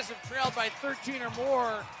Jazz have trailed by 13 or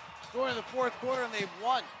more during the 4th quarter, and they've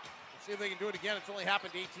won. We'll see if they can do it again. It's only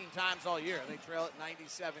happened 18 times all year. They trail at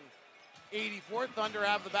 97-84. Thunder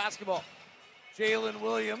have the basketball. Jalen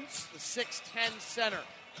Williams, the 6'10 center.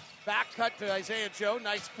 Back cut to Isaiah Joe.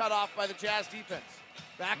 Nice cut off by the Jazz defense.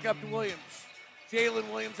 Back up to Williams.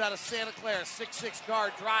 Jalen Williams out of Santa Clara, 6'6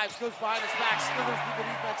 guard, drives, goes behind his back, slithers through the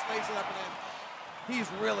defense, lays it up and in.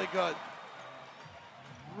 He's really good.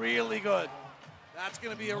 Really good. That's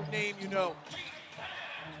going to be a name you know.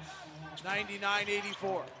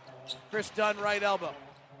 99-84. Chris Dunn, right elbow.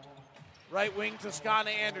 Right wing, Toscana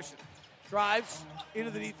Anderson. Drives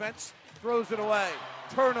into the defense, throws it away.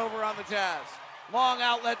 Turnover on the Jazz. Long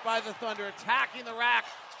outlet by the Thunder, attacking the rack.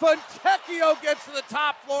 Fontecchio gets to the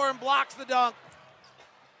top floor and blocks the dunk.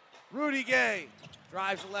 Rudy Gay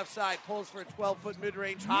Drives the left side, pulls for a 12-foot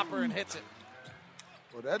mid-range hopper and hits it.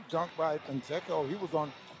 Well, that dunk by Fontecchio, he was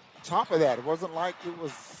on top of that. It wasn't like it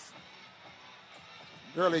was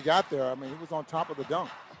barely got there. I mean, he was on top of the dunk.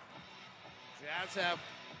 Jazz have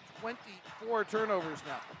 24 turnovers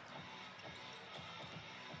now.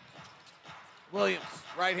 Williams,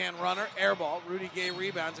 right-hand runner, air ball. Rudy Gay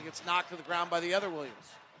rebounds and gets knocked to the ground by the other Williams.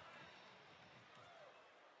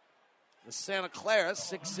 The Santa Clara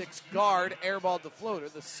 6'6" guard airballed the floater,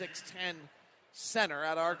 the 6'10" center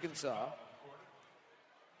out of Arkansas.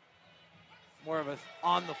 More of an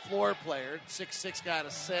on-the-floor player. 6'6" guy out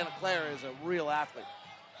of Santa Clara is a real athlete.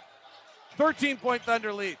 13-point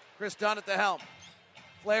Thunder lead. Chris Dunn at the helm.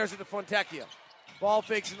 Flares it to Fontecchio. Ball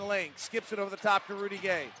fakes in the lane. Skips it over the top to Rudy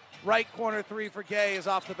Gay. Right corner three for Gay is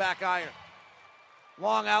off the back iron.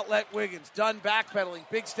 Long outlet Wiggins. Dunn backpedaling.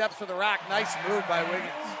 Big steps to the rack. Nice move by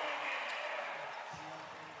Wiggins.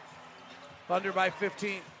 Thunder by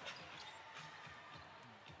 15.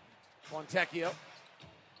 Fontecchio,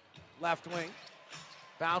 left wing,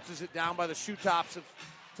 bounces it down by the shoe tops of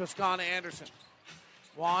Toscana Anderson.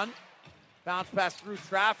 Juan, bounce pass through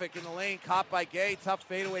traffic in the lane, caught by Gay. Tough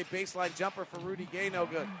fadeaway baseline jumper for Rudy Gay, no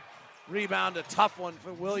good. Rebound, a tough one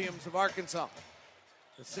for Williams of Arkansas.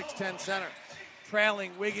 The 6'10" center.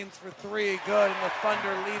 Trailing Wiggins for three, good, and the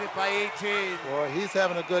Thunder lead it by 18. Boy, he's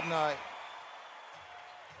having a good night.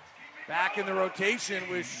 Back in the rotation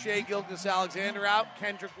with Shai Gilgeous-Alexander out.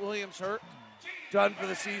 Kendrick Williams hurt. Done for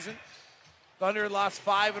the season. Thunder lost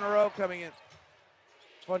 5 in a row coming in.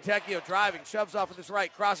 Fontecchio driving, shoves off with his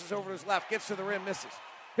right, crosses over to his left, gets to the rim, misses.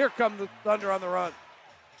 Here come the Thunder on the run.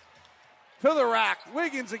 To the rack.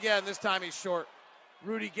 Wiggins again. This time he's short.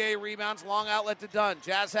 Rudy Gay rebounds. Long outlet to Dunn.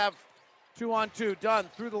 Jazz have 2-on-2. Dunn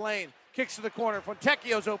through the lane. Kicks to the corner.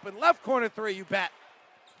 Fontecchio's open. Left corner three, you bet.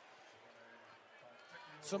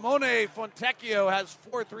 Simone Fontecchio has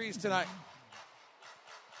 4 threes tonight.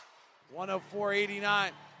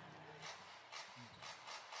 104-89.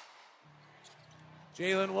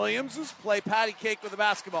 Jalen Williams is play patty cake with the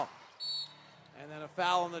basketball. And then a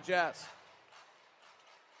foul on the Jazz.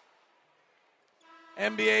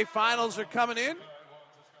 NBA Finals are coming in.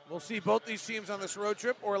 We'll see both these teams on this road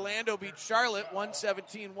trip. Orlando beat Charlotte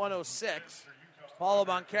 117-106. Paulo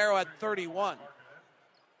Banchero had 31.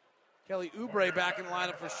 Kelly Oubre back in the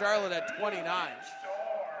lineup for Charlotte at 29.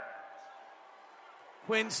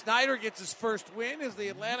 Quinn Snyder gets his first win as the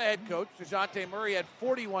Atlanta head coach. DeJounte Murray had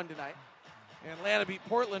 41 tonight. And Atlanta beat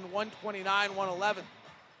Portland 129-111.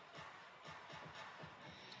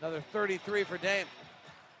 Another 33 for Dame.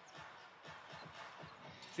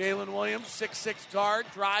 Jalen Williams, 6'6" guard,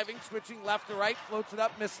 driving, switching left to right, floats it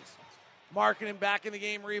up, misses. Markkanen back in the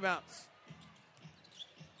game, rebounds.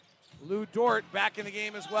 Lou Dort back in the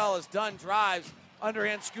game as well as Dunn drives,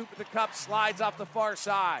 underhand scoop at the cup, slides off the far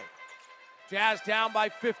side. Jazz down by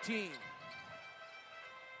 15.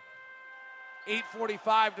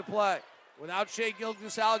 8:45 to play. Without Shai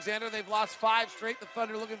Gilgeous-Alexander, they've lost 5 straight. The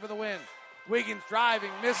Thunder looking for the win. Wiggins driving,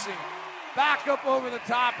 missing. Back up over the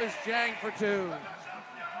top is Jang for 2.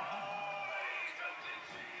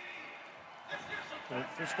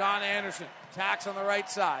 Toscana Anderson attacks on the right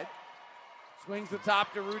side. Swings the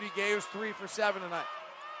top to Rudy Gay, who's 3 for 7 tonight.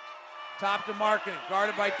 Top to Markkanen,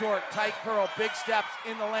 guarded by Dort. Tight curl, big steps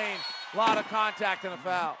in the lane. A lot of contact and a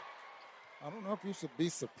foul. I don't know if you should be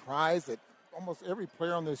surprised that almost every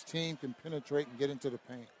player on this team can penetrate and get into the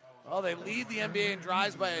paint. Well, they lead the NBA in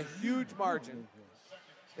drives by a huge margin.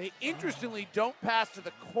 They interestingly don't pass to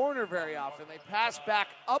the corner very often. They pass back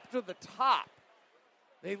up to the top.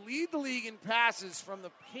 They lead the league in passes from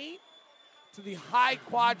the paint to the high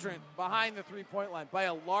quadrant behind the three-point line by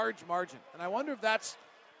a large margin. And I wonder if that's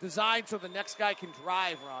designed so the next guy can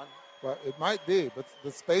drive, Ron. Well, it might be, but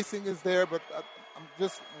the spacing is there. But I'm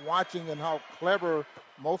just watching and how clever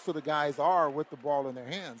most of the guys are with the ball in their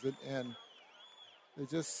hands. And they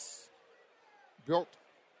just built,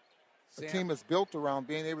 the team is built around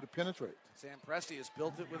being able to penetrate. Sam Presti has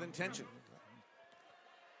built it with intention.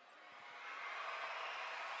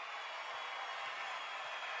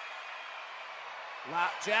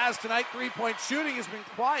 Jazz tonight, three-point shooting has been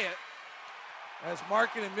quiet as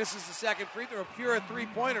Markkanen misses the second free throw. Pura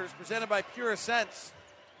three-pointers presented by Pura Sense.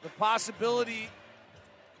 The possibility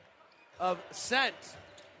of Scent.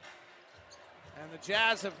 And the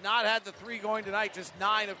Jazz have not had the three going tonight, just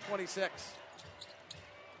 9 of 26.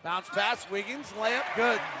 Bounce pass, Wiggins, layup,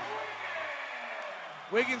 good.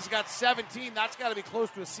 Wiggins got 17. That's got to be close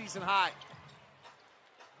to a season high.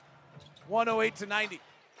 108-90.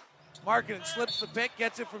 Markkanen slips the pick,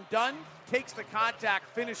 gets it from Dunn, takes the contact,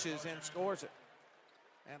 finishes, and scores it.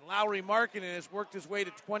 And Lauri Markkanen has worked his way to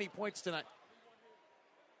 20 points tonight.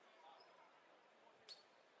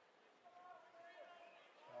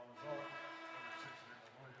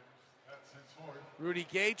 Rudy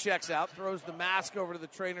Gay checks out, throws the mask over to the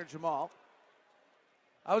trainer, Jamal.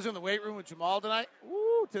 I was in the weight room with Jamal tonight.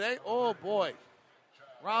 Today? Oh, boy.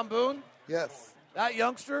 Ron Boone? Yes. That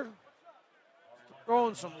youngster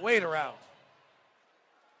throwing some weight around.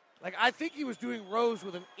 Like, I think he was doing rows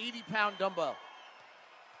with an 80-pound dumbbell.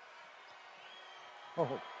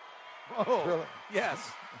 Oh, really?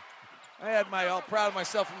 Yes. I had all proud of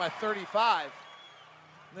myself in my 35.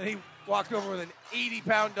 And then he walked over with an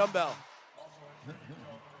 80-pound dumbbell.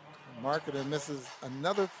 Markkanen misses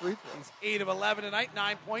another free throw. He's 8 of 11 tonight,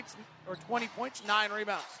 20 points, 9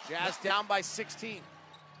 rebounds. Jazz down by 16.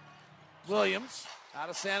 Williams out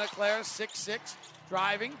of Santa Clara, 6'6",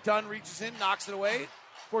 driving. Dunn reaches in, knocks it away.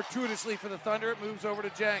 Fortuitously for the Thunder, it moves over to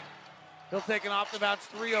Jang. He'll take an off-the-bounce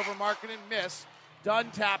three over Markkanen, miss. Dunn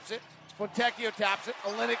taps it. Fontecchio taps it.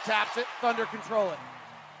 Olynyk taps it. Thunder control it.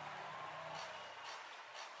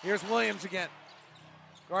 Here's Williams again.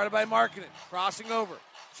 Guarded by Markkanen. Crossing over.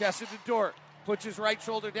 Chested to Dort. Puts his right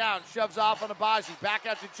shoulder down. Shoves off on Agbaji. Back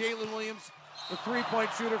out to Jalen Williams, the three-point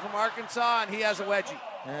shooter from Arkansas, and he has a wedgie.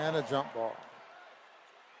 And a jump ball.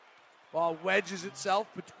 Ball wedges itself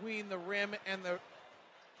between the rim and the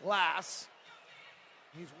glass.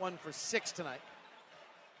 He's 1 for 6 tonight.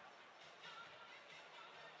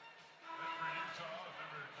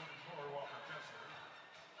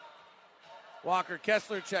 Walker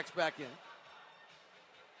Kessler checks back in.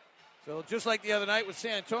 So just like the other night with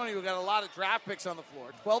San Antonio, we got a lot of draft picks on the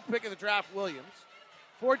floor. 12th pick of the draft, Williams.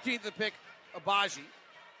 14th the pick, Agbaji.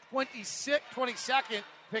 22nd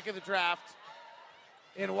pick of the draft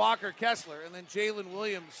in Walker Kessler. And then Jalen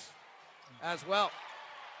Williams as well.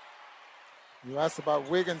 You asked about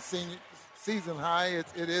Wiggins' season high.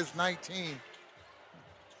 It is 19.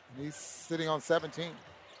 He's sitting on 17.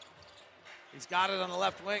 He's got it on the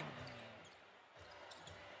left wing.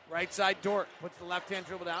 Right side, Dort puts the left-hand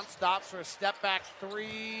dribble down, stops for a step-back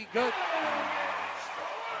three. Good.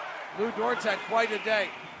 Lou Dort's had quite a day.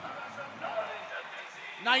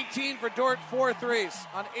 19 for Dort, 4 threes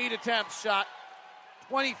on 8 attempts, shot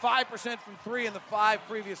 25% from 3 in the 5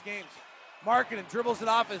 previous games. Markkanen dribbles it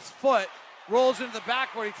off his foot, rolls into the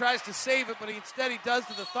backcourt. He tries to save it, but instead he does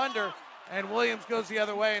to the Thunder, and Williams goes the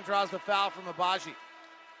other way and draws the foul from Agbaji.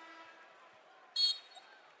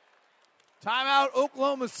 Timeout,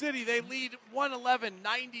 Oklahoma City. They lead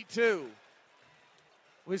 111-92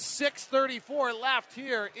 with 6:34 left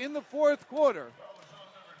here in the fourth quarter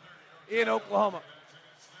in Oklahoma.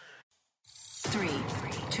 3,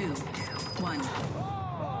 2, 1.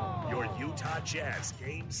 Your Utah Jazz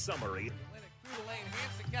game summary. Through the lane,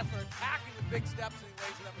 hands to Kessler, attacking the big steps, and he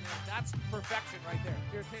lays it up and in. That's perfection right there.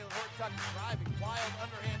 Here's Taylor Horton-Tucker driving, wild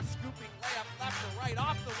underhand, scooping layup, left to right,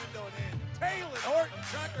 off the window and in. Taylor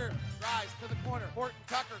Horton-Tucker drives to the corner.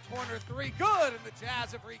 Horton-Tucker, corner three, good, and the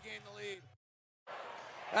Jazz have regained the lead.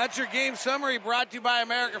 That's your game summary brought to you by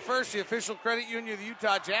America First, the official credit union of the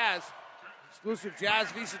Utah Jazz. Exclusive Jazz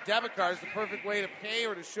Visa debit card is the perfect way to pay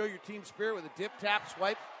or to show your team spirit with a dip, tap,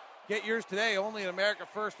 swipe. Get yours today only at America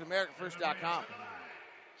First and AmericaFirst.com.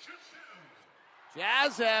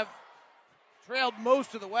 Jazz have trailed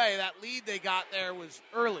most of the way. That lead they got there was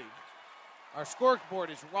early. Our scoreboard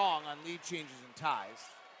is wrong on lead changes and ties.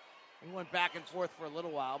 We went back and forth for a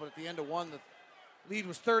little while, but at the end of one, the lead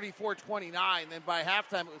was 34-29. Then by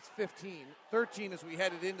halftime, it was 15-13 as we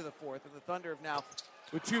headed into the fourth. And the Thunder have now,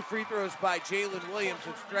 with 2 free throws by Jalen Williams,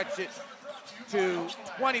 have stretched it to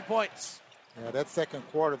 20 points. Yeah, that second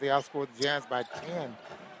quarter, they outscored the Jazz by 10.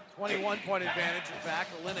 21-point advantage, in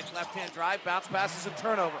fact. Olynyk left-hand drive, bounce passes, and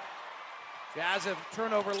turnover. Jazz have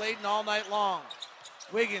turnover laden all night long.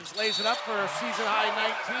 Wiggins lays it up for a season-high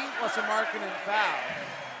 19, plus a Markkanen foul.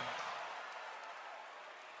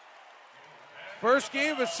 First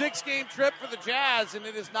game of a 6-game trip for the Jazz, and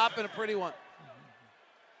it has not been a pretty one.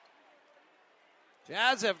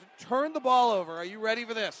 Jazz have turned the ball over. Are you ready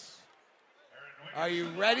for this? Are you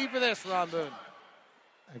ready for this, Ron Boone?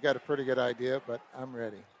 I got a pretty good idea, but I'm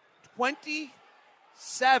ready.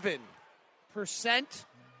 27%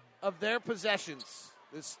 of their possessions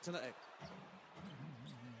this tonight.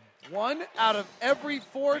 1 out of every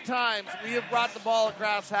 4 times we have brought the ball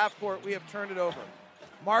across half court, we have turned it over.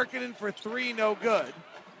 Markkanen for 3, no good.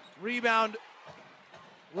 Rebound,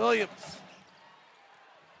 Williams.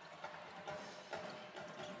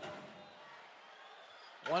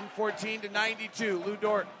 (114-92). Lou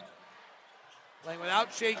Dort playing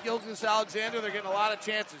without Shai Gilgeous-Alexander. They're getting a lot of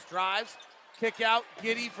chances. Drives, kick out.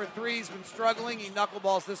 Giddey for 3. He's been struggling. He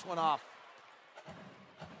knuckleballs this one off.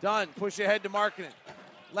 Dunn, push ahead to Markkanen.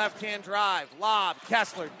 Left-hand drive, lob,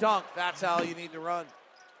 Kessler, dunk. That's how you need to run.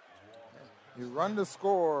 You run to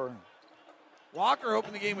score. Walker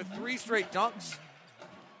opened the game with 3 straight dunks.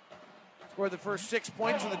 Scored the first 6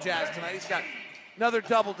 points for the Jazz tonight. He's got another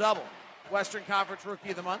double-double. Western Conference Rookie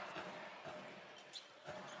of the Month.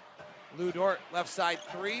 Lou Dort, left side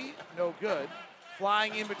three, no good.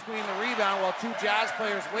 Flying in between the rebound while two Jazz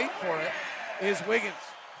players wait for it is Wiggins.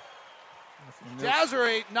 Jazz are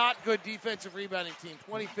a not good defensive rebounding team,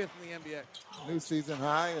 25th in the NBA. New season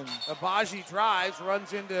high. And Abaji drives,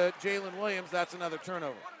 runs into Jalen Williams. That's another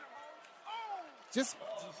turnover. Just,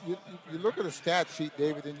 you look at the stat sheet,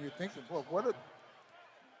 David, and you're thinking, well,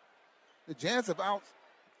 the Jazz have out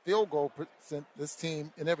field goal percent this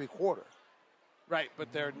team in every quarter. Right,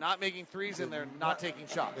 but they're not making threes and they're not taking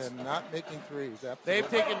shots. They're not making threes, absolutely. They've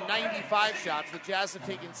taken 95 shots. The Jazz have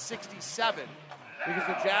taken 67 because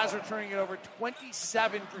the Jazz are turning it over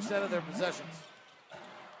 27% of their possessions.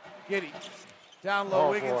 Giddey, down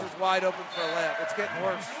low, Wiggins is wide open for a layup. It's getting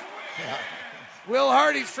worse. Yeah. Will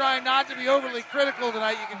Hardy's trying not to be overly critical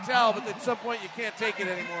tonight, you can tell, but at some point you can't take it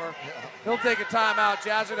anymore. He'll take a timeout.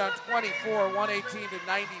 Jazz are down 24, 118 to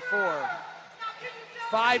 94.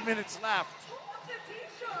 5 minutes left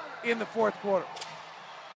in the fourth quarter.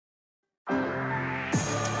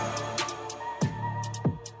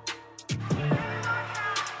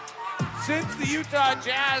 Since the Utah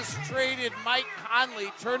Jazz traded Mike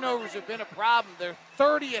Conley, turnovers have been a problem. They're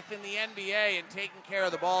 30th in the NBA in taking care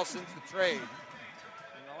of the ball since the trade.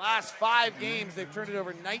 In the last 5 games, they've turned it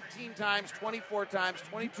over 19 times, 24 times,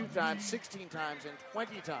 22 times, 16 times, and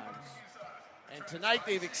 20 times. And tonight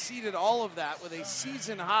they've exceeded all of that with a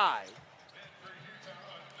season-high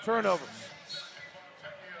turnovers.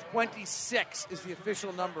 26 is the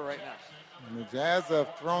official number right now. And the Jazz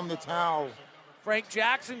have thrown the towel. Frank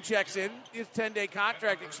Jackson checks in. His 10-day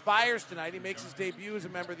contract expires tonight. He makes his debut as a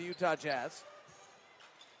member of the Utah Jazz.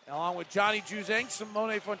 Along with Johnny Juzang,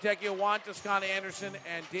 Simone Fontecchio, Juan Toscano Anderson,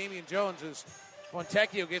 and Damian Jones as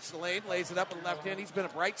Fontecchio gets the lane, lays it up with the left hand. He's been a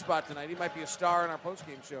bright spot tonight. He might be a star in our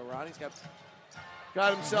postgame show, Ron. He's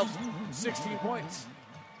got himself 16 points.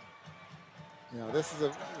 Yeah, this is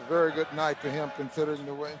a very good night for him, considering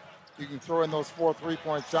the way you can throw in those 4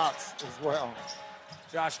 3-point shots as well.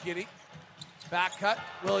 Josh Giddey, back cut,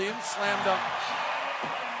 Williams, slam dunk.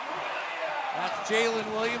 That's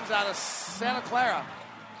Jalen Williams out of Santa Clara.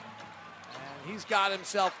 And he's got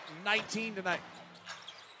himself 19 tonight.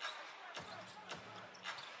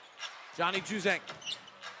 Johnny Juzang,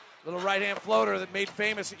 little right-hand floater that made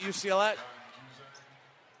famous at UCLA.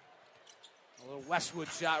 A little Westwood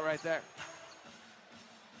shot right there.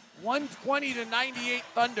 120 to 98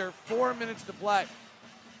 Thunder, 4 minutes to play.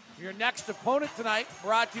 Your next opponent tonight,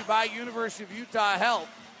 brought to you by University of Utah Health.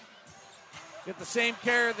 Get the same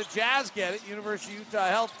care the Jazz get at University of Utah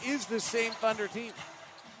Health is the same Thunder team.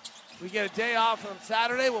 We get a day off on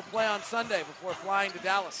Saturday. We'll play on Sunday before flying to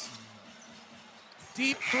Dallas.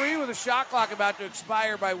 Deep three with a shot clock about to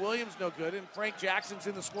expire by Williams, no good. And Frank Jackson's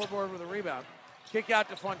in the scoreboard with a rebound. Kick out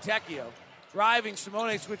to Fontecchio. Driving,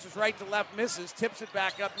 Simone switches right to left, misses, tips it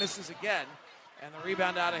back up, misses again. And the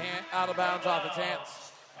rebound out of bounds off its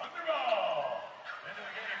hands.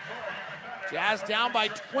 Jazz down by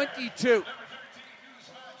 22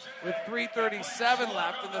 with 3:37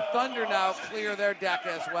 left, and the Thunder now clear their deck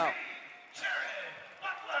as well.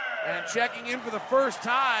 And checking in for the first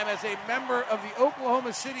time as a member of the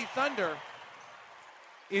Oklahoma City Thunder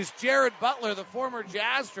is Jared Butler, the former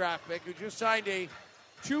Jazz draft pick who just signed a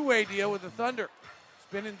two-way deal with the Thunder.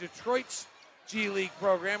 He's been in Detroit's G League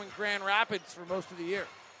program in Grand Rapids for most of the year.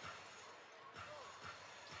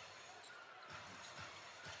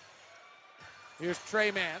 Here's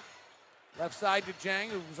Trey Mann. Left side to Jang,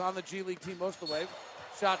 who was on the G League team most of the way.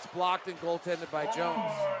 Shots blocked and goaltended by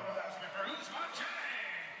Jones.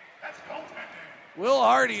 Will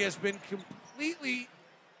Hardy has been completely,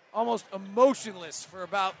 almost emotionless for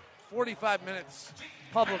about 45 minutes,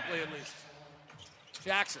 publicly at least.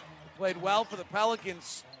 Jackson played well for the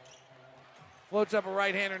Pelicans. Floats up a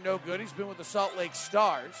right-hander, no good. He's been with the Salt Lake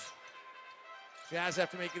Stars. Jazz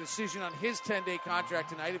have to make a decision on his 10-day contract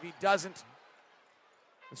tonight. If he doesn't,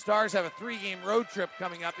 the Stars have a 3-game road trip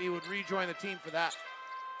coming up. He would rejoin the team for that.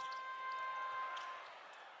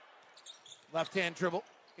 Left-hand dribble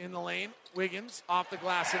in the lane. Wiggins off the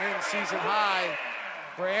glass and in. Season high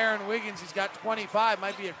for Aaron Wiggins. He's got 25.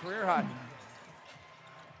 Might be a career high.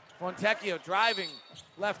 Fontecchio driving.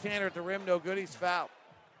 Left-hander at the rim. No good. He's fouled.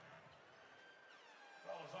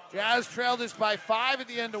 Jazz trailed this by 5 at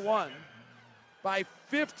the end of 1. By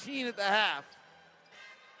 15 at the half.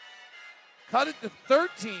 Cut it to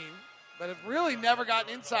 13, but have really never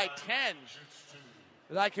gotten inside 10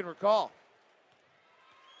 that I can recall.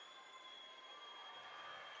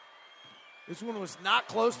 This one was not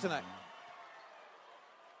close tonight.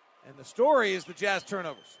 And the story is the Jazz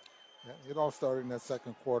turnovers. Yeah, it all started in that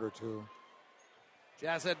second quarter, too.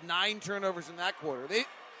 Jazz had 9 turnovers in that quarter.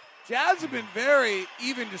 Jazz have been very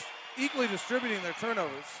equally distributing their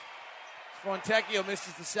turnovers. Fontecchio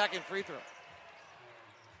misses the second free throw.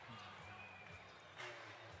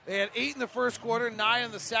 They had 8 in the first quarter, 9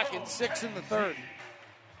 in the second, 6 in the third.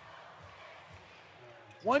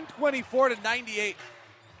 124-98.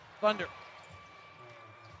 Thunder.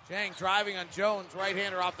 Jang driving on Jones,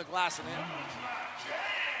 right-hander off the glass and in.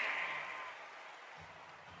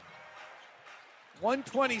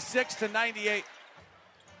 126-98.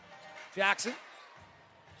 Jackson,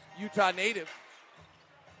 Utah native.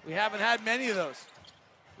 We haven't had many of those.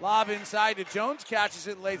 Lob inside to Jones, catches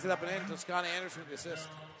it and lays it up and in. Toscana Anderson with the assist.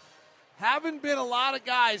 Haven't been a lot of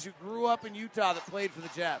guys who grew up in Utah that played for the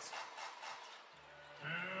Jazz.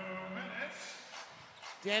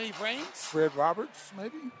 Danny Brains. Fred Roberts,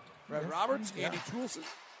 maybe. Fred Roberts, Andy Toulson.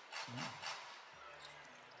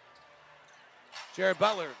 Jared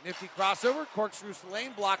Butler, nifty crossover, corkscrews the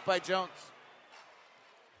lane, blocked by Jones.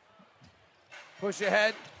 Push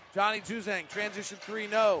ahead, Johnny Juzang, transition 3,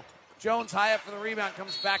 no. Jones high up for the rebound,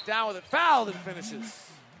 comes back down with it, fouled and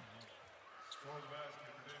finishes.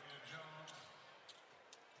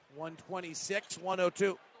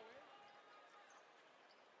 126-102.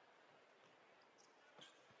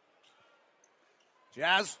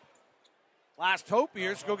 Jazz, last hope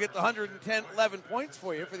here is to go get the 11 points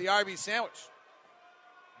for you for the RB sandwich.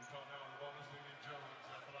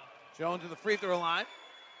 Jones to the free throw line.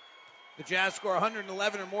 The Jazz score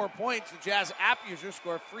 111 or more points. The Jazz app users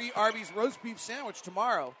score a free Arby's roast beef sandwich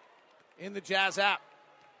tomorrow in the Jazz app.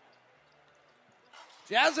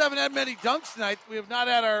 Jazz haven't had many dunks tonight. We have not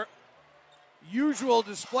had our usual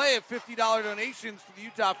display of $50 donations to the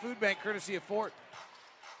Utah Food Bank courtesy of Ford.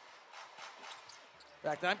 In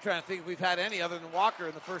fact, I'm trying to think if we've had any other than Walker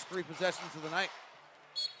in the first 3 possessions of the night.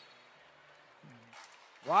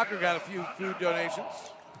 Walker got a few food donations.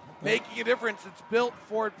 Making a difference. It's built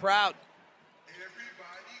Ford proud.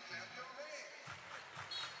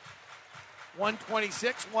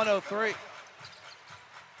 126-103.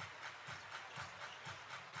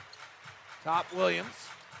 Top Williams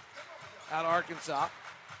out of Arkansas.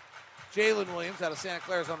 Jalen Williams out of Santa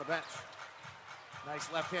Clara is on the bench.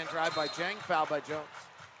 Nice left-hand drive by Jang, fouled by Jones.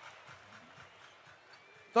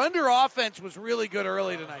 Thunder offense was really good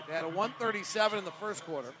early tonight. They had a 137 in the first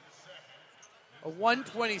quarter, a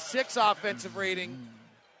 126 offensive rating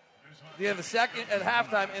at the end of the second at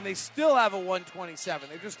halftime, and they still have a 127.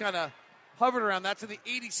 They just kind of hovered around. That's in the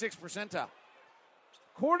 86th percentile.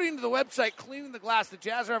 According to the website Cleaning the Glass, the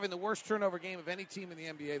Jazz are having the worst turnover game of any team in the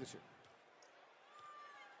NBA this year.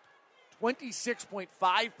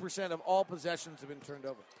 26.5% of all possessions have been turned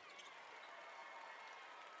over.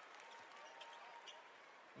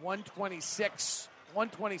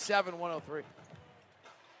 127-103.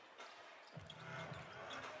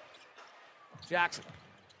 Jackson,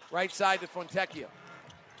 right side to Fontecchio.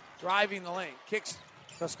 Driving the lane, kicks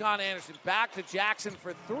Toscana Anderson back to Jackson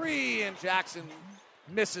for 3, and Jackson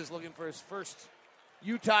misses, looking for his first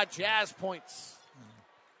Utah Jazz points.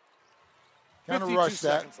 Kind of rushed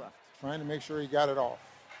that, left. Trying to make sure he got it off.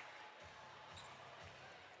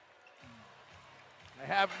 I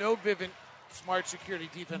have no Vivint Smart Security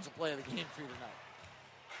defensive play of the game for you tonight.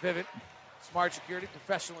 Vivint Smart Security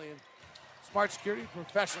professionally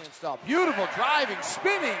installed. Beautiful driving,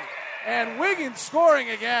 spinning, and Wiggins scoring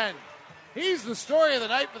again. He's the story of the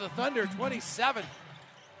night for the Thunder, 27.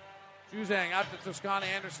 Juzang out to Toscana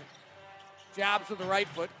Anderson. Jabs with the right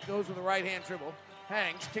foot, goes with the right-hand dribble.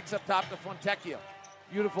 Hangs, kicks up top to Fontecchio.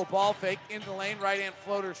 Beautiful ball fake, into the lane, right-hand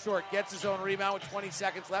floater short. Gets his own rebound with 20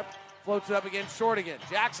 seconds left. Floats it up again, short again.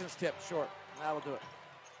 Jackson's tip, short. That'll do it.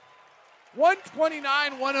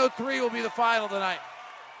 129-103 will be the final tonight.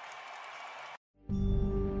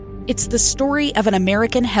 It's the story of an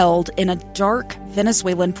American held in a dark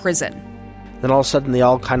Venezuelan prison. Then all of a sudden they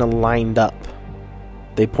all kind of lined up.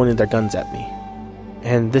 They pointed their guns at me.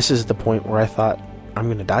 And this is the point where I thought, I'm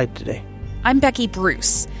going to die today. I'm Becky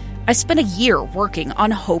Bruce. I spent a year working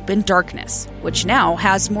on Hope in Darkness, which now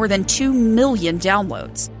has more than 2 million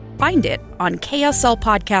downloads. Find it on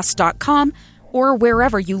KSLpodcast.com or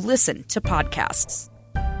wherever you listen to podcasts.